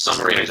just a brief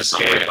summary I just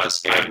gave, but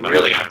I'm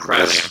really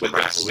impressed with the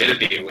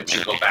fluidity in which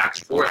you go back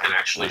and forth and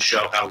actually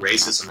show how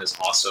racism is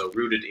also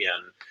rooted in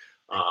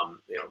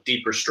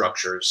deeper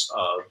structures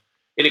of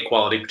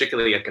inequality,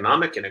 particularly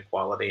economic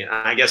inequality. And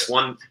I guess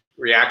one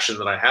reaction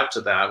that I have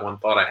to that, one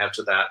thought I have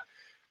to that,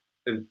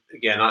 and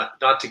again,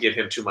 not to give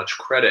him too much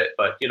credit,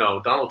 but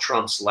Donald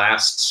Trump's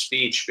last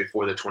speech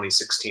before the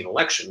 2016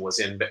 election was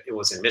in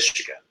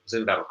Michigan. It was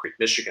in Battle Creek,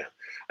 Michigan.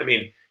 I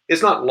mean,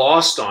 it's not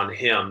lost on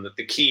him that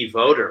the key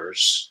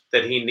voters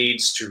that he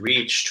needs to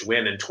reach to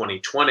win in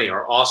 2020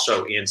 are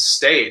also in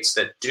states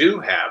that do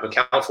have, and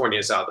California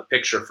is out of the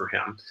picture for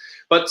him,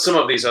 but some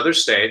of these other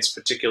states,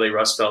 particularly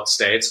Rust Belt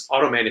states,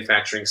 auto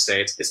manufacturing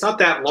states, it's not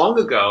that long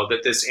ago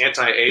that this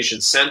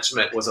anti-Asian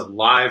sentiment was a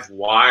live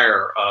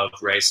wire of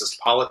racist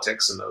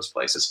politics in those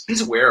places.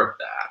 He's aware of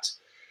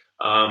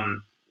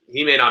that.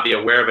 He may not be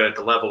aware of it at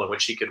the level at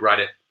which he could write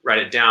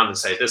it down and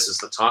say, this is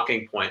the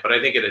talking point. But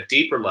I think at a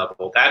deeper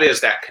level, that is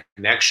that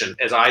connection,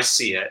 as I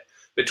see it,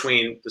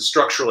 between the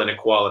structural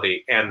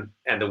inequality and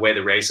the way the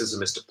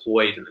racism is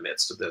deployed in the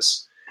midst of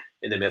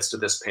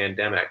this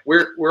pandemic.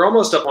 We're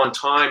almost up on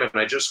time, and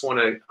I just want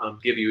to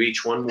give you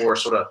each one more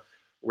sort of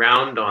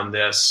round on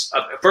this.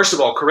 First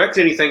of all, correct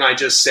anything I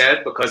just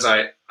said, because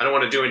I don't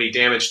want to do any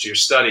damage to your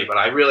study, but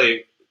I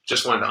really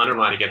just wanted to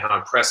underline again how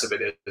impressive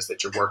it is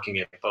that you're working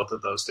in both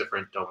of those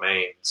different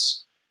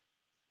domains.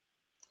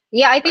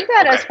 Yeah, I think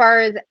that as far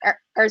as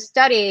our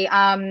study,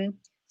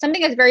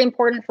 something that's very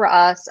important for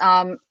us,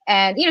 and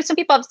some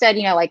people have said,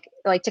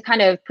 like to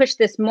kind of push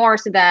this more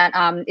so that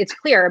it's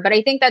clear. But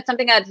I think that's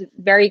something that's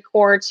very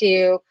core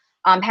to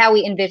how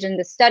we envision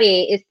the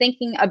study is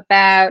thinking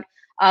about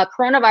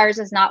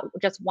coronavirus is not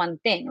just one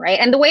thing, right?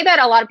 And the way that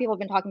a lot of people have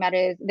been talking about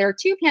it is there are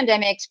two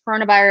pandemics,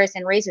 coronavirus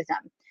and racism,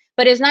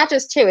 but it's not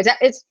just two.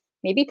 It's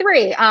maybe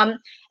three. And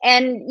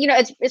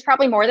it's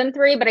probably more than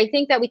three. But I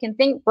think that we can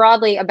think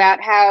broadly about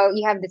how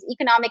you have this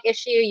economic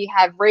issue, you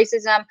have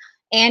racism,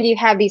 and you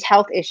have these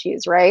health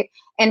issues, right?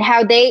 And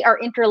how they are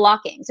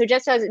interlocking. So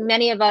just as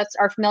many of us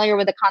are familiar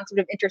with the concept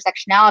of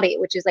intersectionality,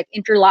 which is like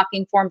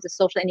interlocking forms of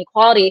social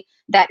inequality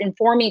that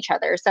inform each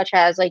other, such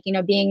as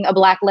being a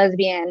Black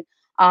lesbian,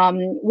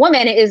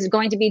 woman is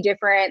going to be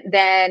different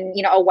than,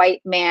 you know, a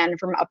white man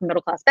from upper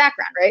middle class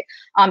background, right?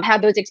 How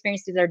those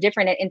experiences are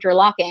different and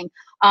interlocking.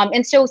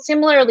 And so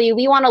similarly,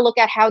 we want to look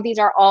at how these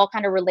are all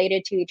kind of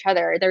related to each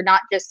other. They're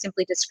not just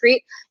simply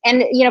discrete.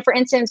 And, you know, for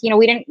instance, you know,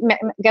 we didn't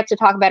get to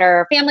talk about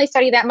our family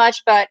study that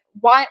much, but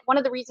one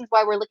of the reasons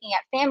why we're looking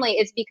at family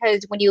is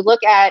because when you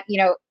look at, you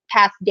know,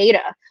 past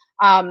data,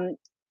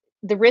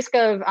 the risk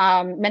of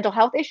mental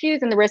health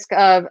issues and the risk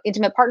of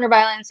intimate partner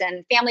violence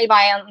and family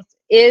violence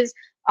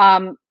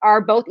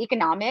are both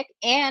economic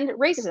and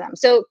racism.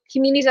 So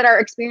communities that are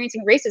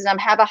experiencing racism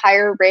have a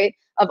higher rate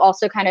of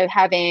also kind of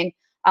having,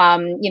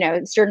 you know,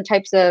 certain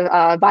types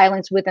of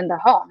violence within the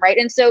home, right?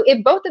 And so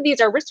if both of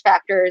these are risk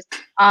factors,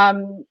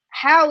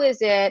 how is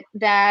it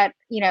that,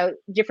 you know,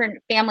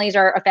 different families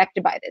are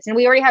affected by this? And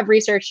we already have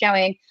research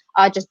showing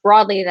just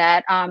broadly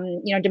that,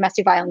 you know,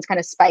 domestic violence kind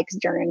of spikes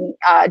during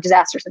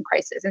disasters and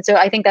crisis. And so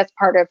I think that's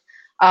part of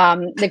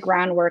the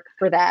groundwork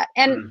for that.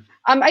 And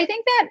I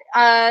think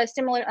that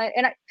similar,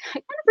 and I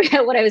kind of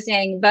forget what I was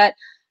saying, but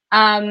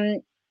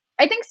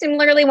I think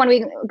similarly, when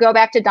we go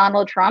back to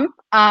Donald Trump,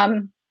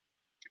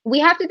 we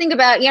have to think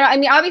about, you know, I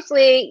mean,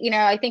 obviously, you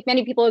know, I think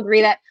many people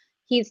agree that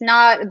he's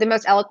not the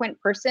most eloquent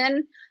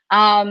person.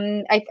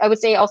 I would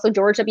say also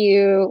George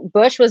W.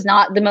 Bush was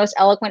not the most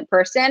eloquent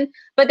person,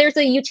 but there's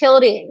a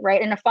utility,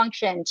 right, and a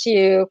function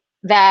to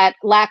that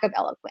lack of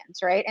eloquence,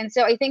 right? And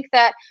so I think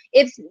that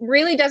it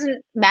really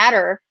doesn't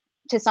matter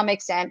to some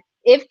extent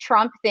if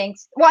Trump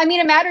thinks, well, I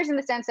mean, it matters in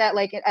the sense that,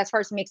 like, as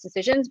far as he makes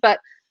decisions, but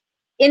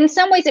in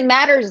some ways it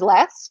matters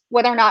less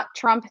whether or not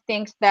Trump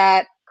thinks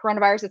that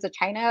coronavirus is a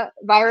China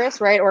virus,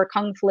 right, or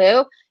Kung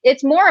flu.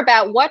 It's more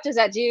about what does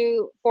that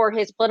do for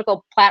his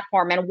political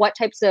platform and what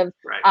types of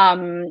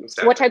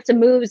Exactly. what types of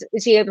moves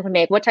is he able to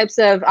make? What types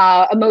of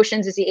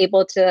emotions is he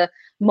able to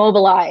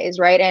mobilize,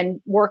 right,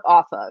 and work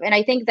off of? And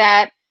I think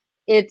that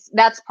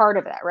that's part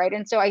of that, right?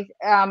 And so I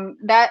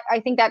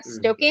think that's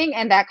stoking,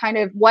 and that kind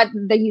of what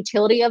the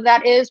utility of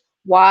that is,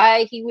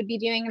 why he would be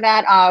doing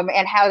that,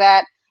 and how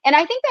that. And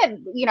I think that,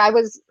 you know,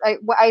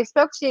 I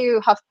spoke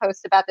to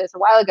HuffPost about this a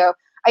while ago.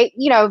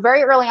 You know,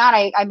 very early on,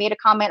 I made a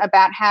comment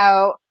about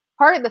how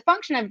part of the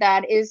function of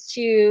that is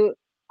to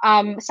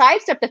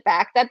sidestep the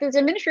fact that this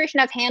administration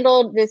has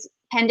handled this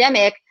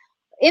pandemic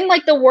in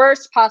like the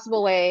worst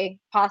possible way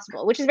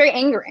possible, which is very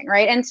angering,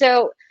 right? And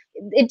so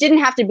it didn't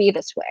have to be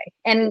this way.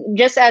 And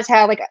just as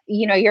how, like,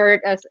 you know,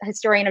 you're a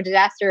historian of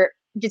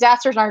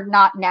disasters are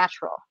not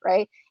natural,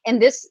 right? And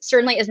this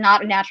certainly is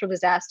not a natural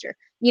disaster.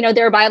 You know,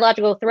 there are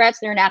biological threats,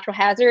 there are natural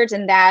hazards,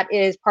 and that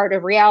is part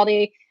of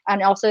reality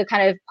and also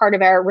kind of part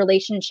of our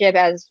relationship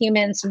as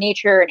humans to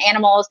nature and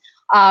animals.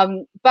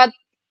 But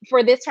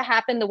for this to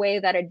happen the way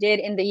that it did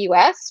in the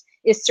US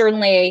is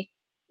certainly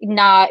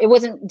not, it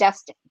wasn't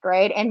destined,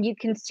 right? And you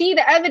can see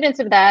the evidence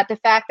of that, the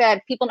fact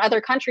that people in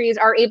other countries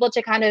are able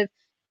to kind of,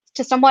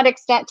 to some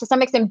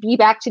extent, be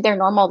back to their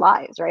normal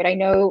lives, right? I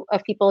know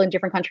of people in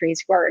different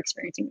countries who are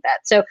experiencing that.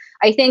 So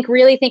I think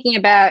really thinking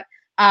about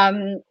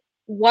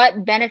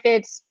what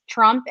benefits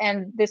Trump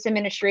and this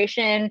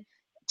administration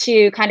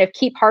to kind of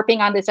keep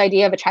harping on this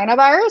idea of a China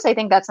virus, I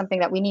think that's something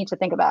that we need to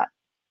think about.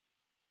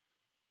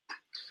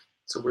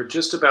 So we're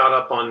just about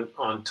up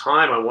on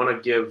time. I want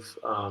to give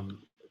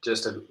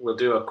we'll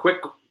do a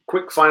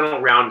quick final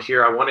round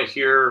here. I want to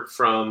hear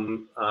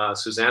from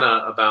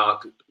Susanna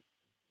about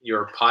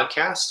your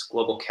podcast,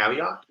 Global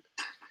Caveat.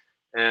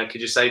 And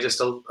could you say just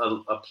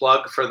a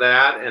plug for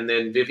that? And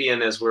then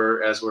Vivian, as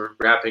we're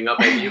wrapping up,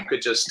 maybe you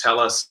could just tell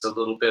us a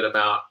little bit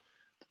about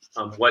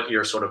what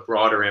your sort of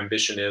broader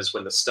ambition is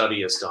when the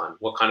study is done,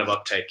 what kind of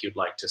uptake you'd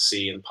like to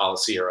see in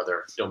policy or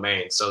other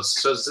domains. So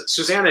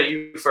Susanna,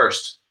 you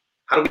first.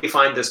 How do we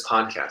find this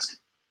podcast?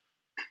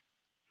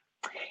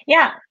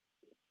 Yeah,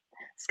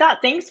 Scott,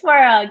 thanks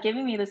for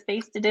giving me the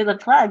space to do the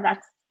plug.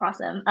 That's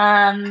awesome.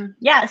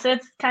 Yeah, so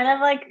it's kind of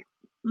like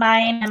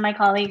mine and my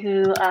colleague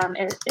who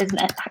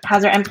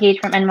has her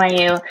MPH from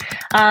NYU.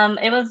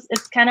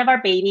 It's kind of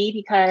our baby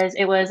because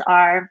it was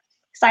our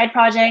side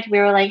project. We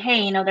were like,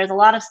 hey, you know, there's a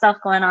lot of stuff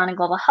going on in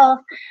global health,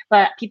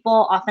 but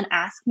people often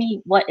ask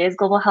me, what is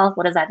global health?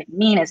 What does that even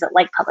mean? Is it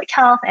like public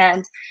health?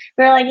 And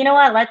we were like, you know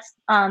what,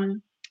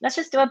 let's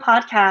just do a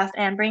podcast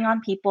and bring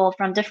on people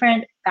from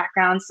different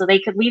backgrounds. So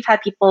we've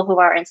had people who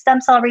are in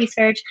stem cell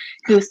research,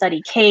 who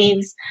study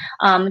caves,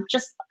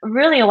 just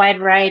really a wide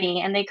variety.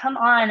 And they come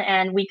on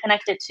and we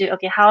connect it to,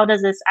 okay, how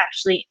does this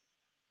actually,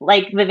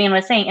 like Vivian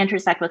was saying,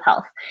 intersect with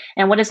health?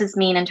 And what does this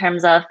mean in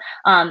terms of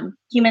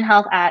human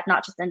health at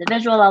not just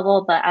individual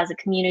level, but as a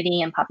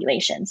community and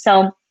population?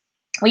 So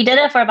we did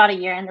it for about a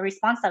year, and the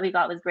response that we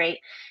got was great.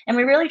 And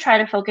we really try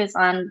to focus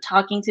on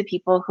talking to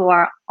people who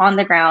are on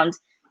the ground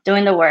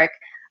doing the work,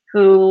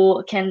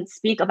 who can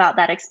speak about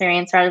that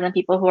experience rather than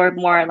people who are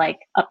more like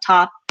up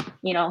top,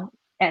 you know,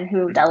 and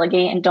who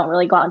delegate and don't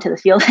really go out into the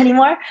field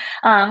anymore,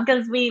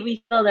 because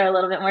we feel they're a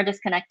little bit more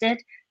disconnected.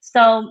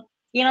 So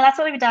that's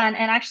what we've done.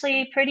 And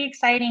actually pretty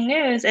exciting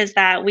news is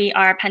that we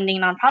are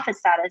pending nonprofit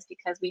status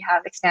because we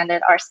have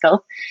expanded our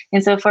scope.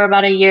 And so for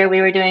about a year,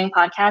 we were doing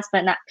podcasts,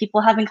 but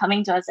people have been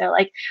coming to us. They're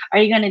like, are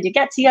you going to do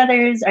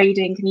get-togethers? Are you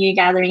doing community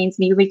gatherings?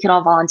 Maybe we could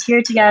all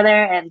volunteer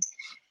together. And,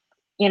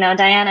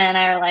 Diana and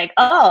I are like,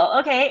 oh,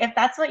 okay, if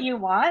that's what you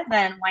want,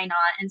 then why not?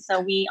 And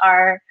so we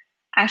are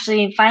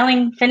actually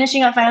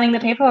finishing up filing the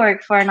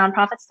paperwork for a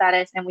nonprofit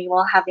status, and we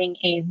will having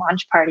a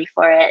launch party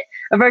for it,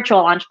 a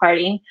virtual launch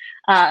party.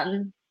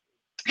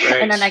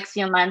 In the next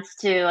few months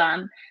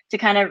to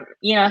kind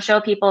of show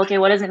people, okay,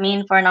 what does it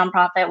mean for a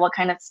nonprofit? What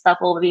kind of stuff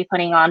we'll be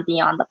putting on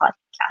beyond the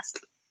podcast?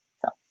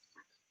 So,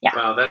 yeah.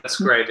 Wow, that's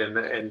great,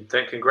 and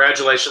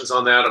congratulations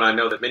on that. And I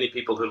know that many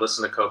people who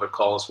listen to COVID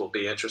Calls will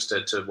be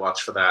interested to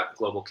watch for that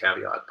Global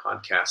Caveat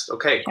podcast.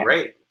 Okay,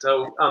 great.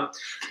 So,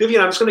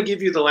 Vivian, I'm just going to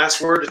give you the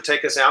last word to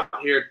take us out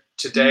here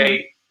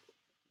today.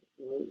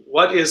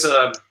 What is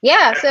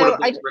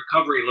equitable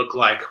recovery look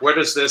like? Where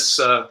does this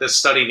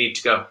study need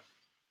to go?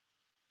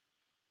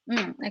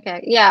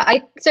 Okay. Yeah.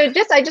 I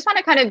just want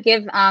to kind of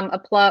give a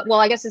plug. Well,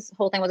 I guess this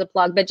whole thing was a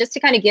plug, but just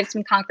to kind of give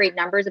some concrete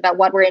numbers about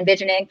what we're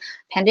envisioning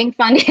pending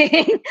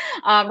funding.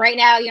 Right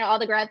now, all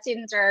the grad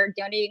students are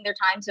donating their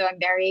time, so I'm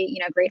very,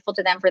 grateful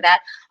to them for that.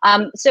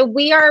 So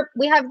we have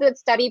the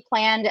study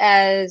planned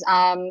as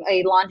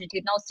a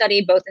longitudinal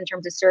study, both in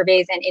terms of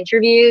surveys and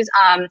interviews.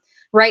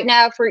 Right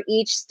now, for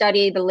each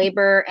study, the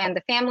labor and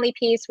the family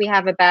piece, we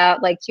have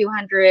about like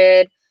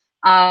 200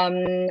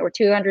 or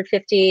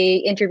 250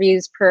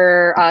 interviews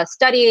per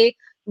study,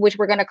 which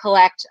we're going to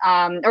collect,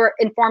 or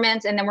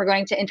informants, and then we're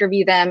going to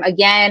interview them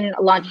again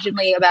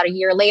longitudinally about a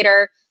year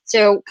later.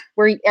 So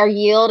our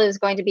yield is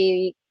going to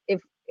be, if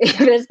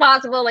it is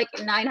possible, like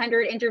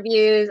 900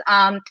 interviews.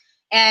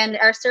 And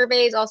our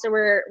surveys also,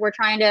 we're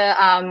trying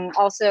to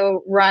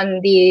also run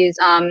these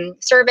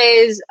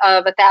surveys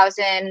of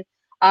 1,000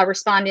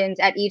 respondents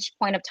at each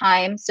point of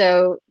time.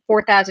 So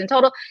 4,000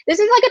 total. This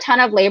is like a ton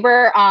of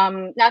labor.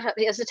 That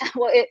was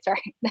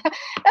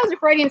a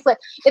Freudian slip.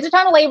 It's a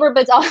ton of labor,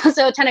 but it's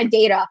also a ton of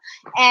data.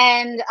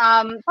 And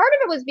part of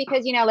it was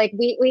because,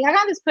 we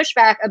had this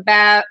pushback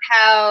about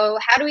how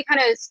do we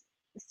kind of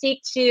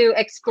seek to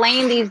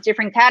explain these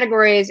different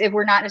categories if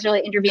we're not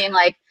necessarily interviewing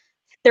like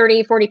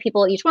 30, 40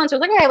 people each one. So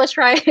it's like, okay, let's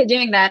try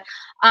doing that.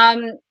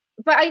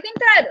 But I think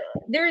that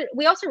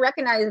we also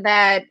recognize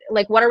that,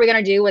 like, what are we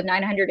going to do with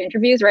 900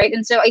 interviews, right?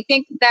 And so I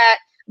think that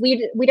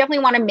we definitely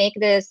want to make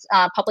this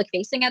public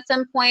facing at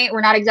some point.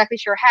 We're not exactly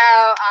sure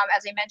how.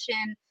 As I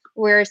mentioned,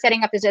 we're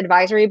setting up this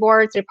advisory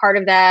board. So part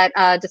of that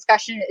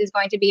discussion is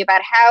going to be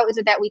about how is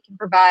it that we can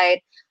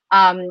provide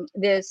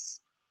this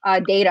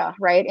data,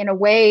 right, in a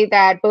way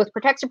that both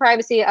protects the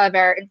privacy of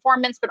our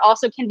informants, but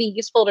also can be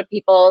useful to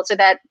people so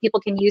that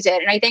people can use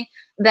it. And I think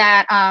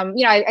that,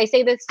 I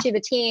say this to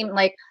the team,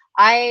 like,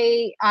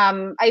 I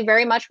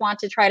very much want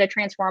to try to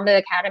transform the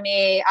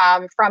academy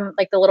from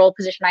like the little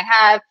position I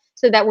have,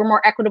 so that we're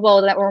more equitable,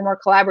 that we're more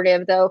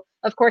collaborative. Though,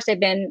 of course, I've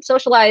been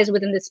socialized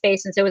within this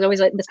space, and so it was always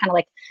like this kind of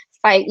like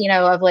fight,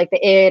 of like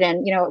the id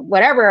and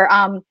whatever.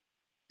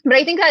 But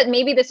I think that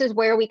maybe this is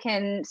where we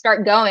can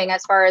start going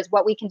as far as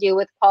what we can do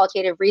with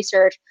qualitative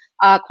research,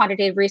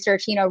 quantitative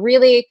research.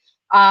 Really,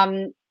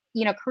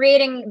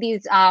 creating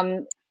these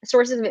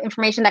sources of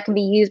information that can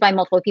be used by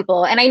multiple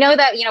people. And I know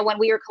that, when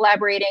we were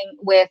collaborating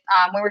with,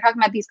 when we're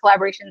talking about these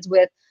collaborations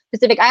with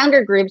Pacific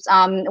Islander groups,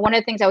 one of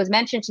the things that was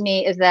mentioned to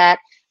me is that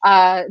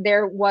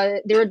there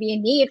would be a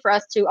need for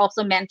us to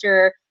also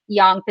mentor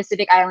young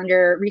Pacific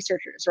Islander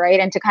researchers, right?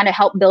 And to kind of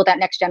help build that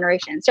next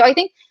generation. So I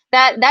think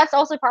that that's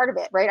also part of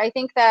it, right? I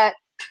think that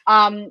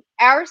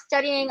our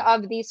studying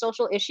of these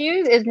social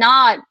issues is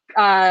not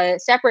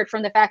separate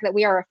from the fact that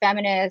we are a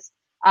feminist,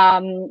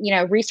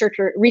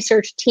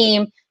 research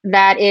team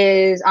that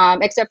is,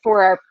 except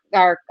for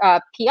our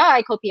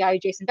PI, co-PI,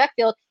 Jason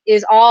Beckfield,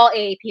 is all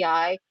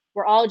AAPI.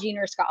 We're all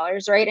junior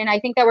scholars, right? And I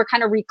think that we're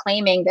kind of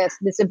reclaiming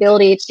this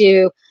ability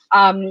to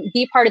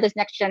be part of this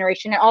next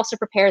generation and also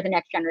prepare the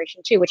next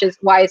generation too, which is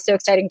why it's so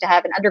exciting to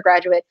have an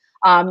undergraduate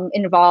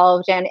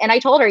involved. And I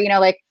told her,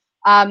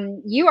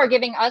 you are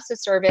giving us a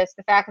service,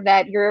 the fact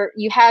that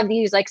you have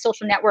these like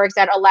social networks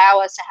that allow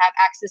us to have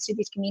access to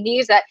these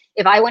communities, that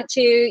if I went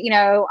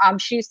to,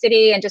 Shoe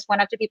City and just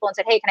went up to people and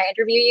said, hey, can I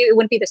interview you? It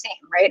wouldn't be the same,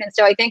 right? And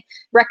so I think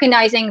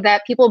recognizing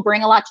that people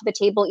bring a lot to the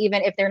table,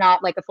 even if they're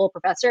not like a full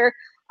professor,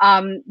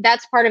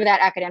 that's part of that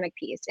academic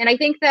piece. And I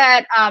think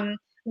that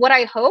what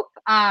I hope,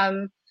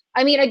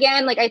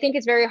 again, like, I think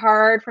it's very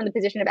hard from the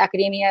position of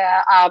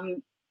academia.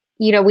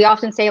 We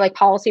often say like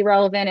policy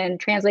relevant and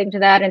translating to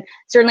that. And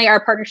certainly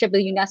our partnership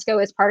with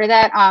UNESCO is part of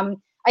that.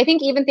 I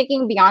think even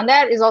thinking beyond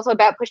that is also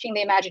about pushing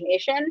the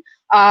imagination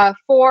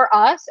for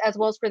us as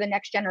well as for the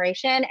next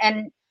generation.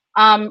 And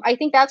I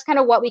think that's kind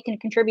of what we can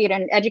contribute.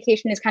 And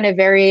education is kind of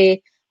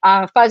very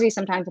fuzzy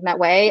sometimes in that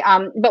way.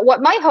 But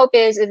what my hope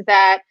is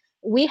that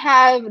we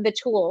have the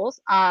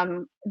tools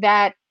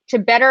that to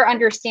better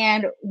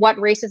understand what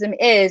racism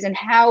is and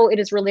how it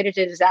is related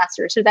to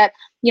disaster. So that,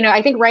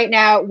 I think right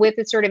now with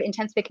the sort of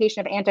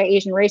intensification of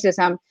anti-Asian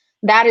racism,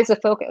 that is the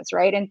focus,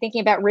 right? And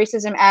thinking about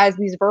racism as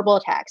these verbal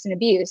attacks and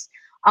abuse.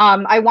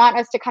 I want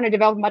us to kind of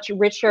develop much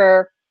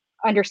richer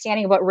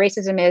understanding of what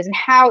racism is and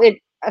how it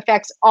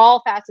affects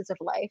all facets of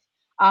life,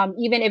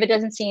 even if it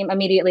doesn't seem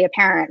immediately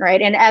apparent,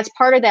 right? And as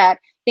part of that,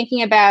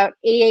 thinking about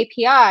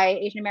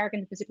AAPI, Asian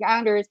Americans and Pacific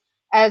Islanders,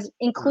 as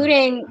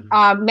including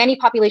many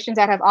populations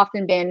that have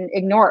often been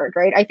ignored,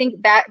 right? I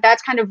think that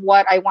that's kind of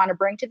what I want to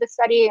bring to the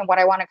study and what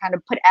I want to kind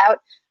of put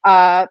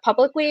out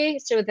publicly,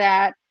 so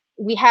that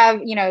we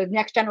have, you know,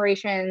 next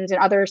generations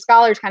and other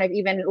scholars kind of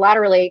even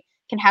laterally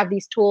can have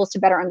these tools to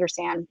better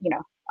understand, you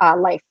know,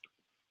 life.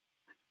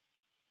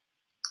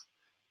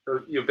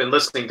 So you've been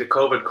listening to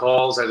COVID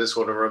Calls. I just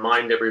want to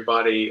remind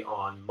everybody,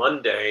 on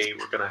Monday,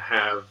 we're going to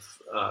have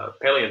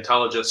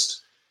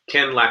paleontologist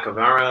Ken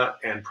Lacavara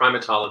and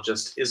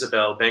primatologist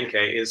Isabel Benque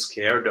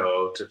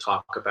Izquierdo to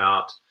talk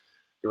about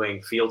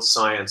doing field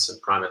science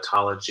and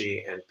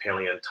primatology and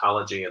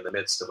paleontology in the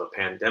midst of a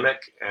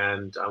pandemic.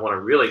 And I want to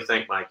really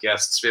thank my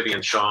guests,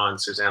 Vivian Shaw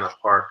and Susanna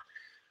Park.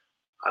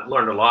 I've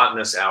learned a lot in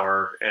this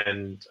hour,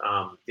 and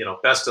you know,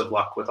 best of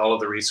luck with all of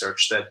the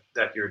research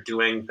that you're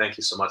doing. Thank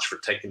you so much for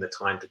taking the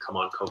time to come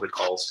on COVID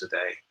Calls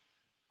today.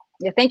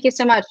 Yeah, thank you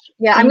so much.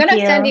 Yeah, I'm going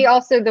to send you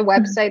also the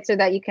website so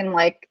that you can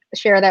like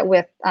share that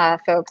with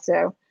folks.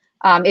 So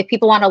if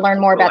people want to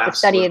learn more about the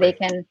study, they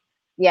can,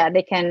 yeah,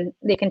 they can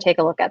take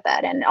a look at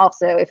that. And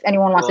also, if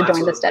anyone wants to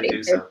join the study,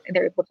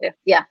 they're able to.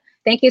 Yeah,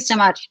 thank you so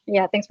much.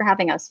 Yeah, thanks for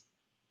having us.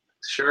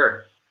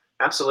 Sure.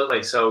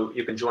 Absolutely. So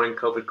you can join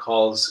COVID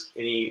Calls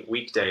any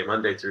weekday,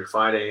 Monday through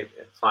Friday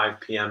at 5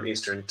 p.m.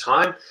 Eastern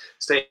Time.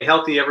 Stay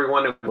healthy,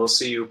 everyone, and we'll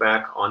see you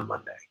back on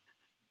Monday.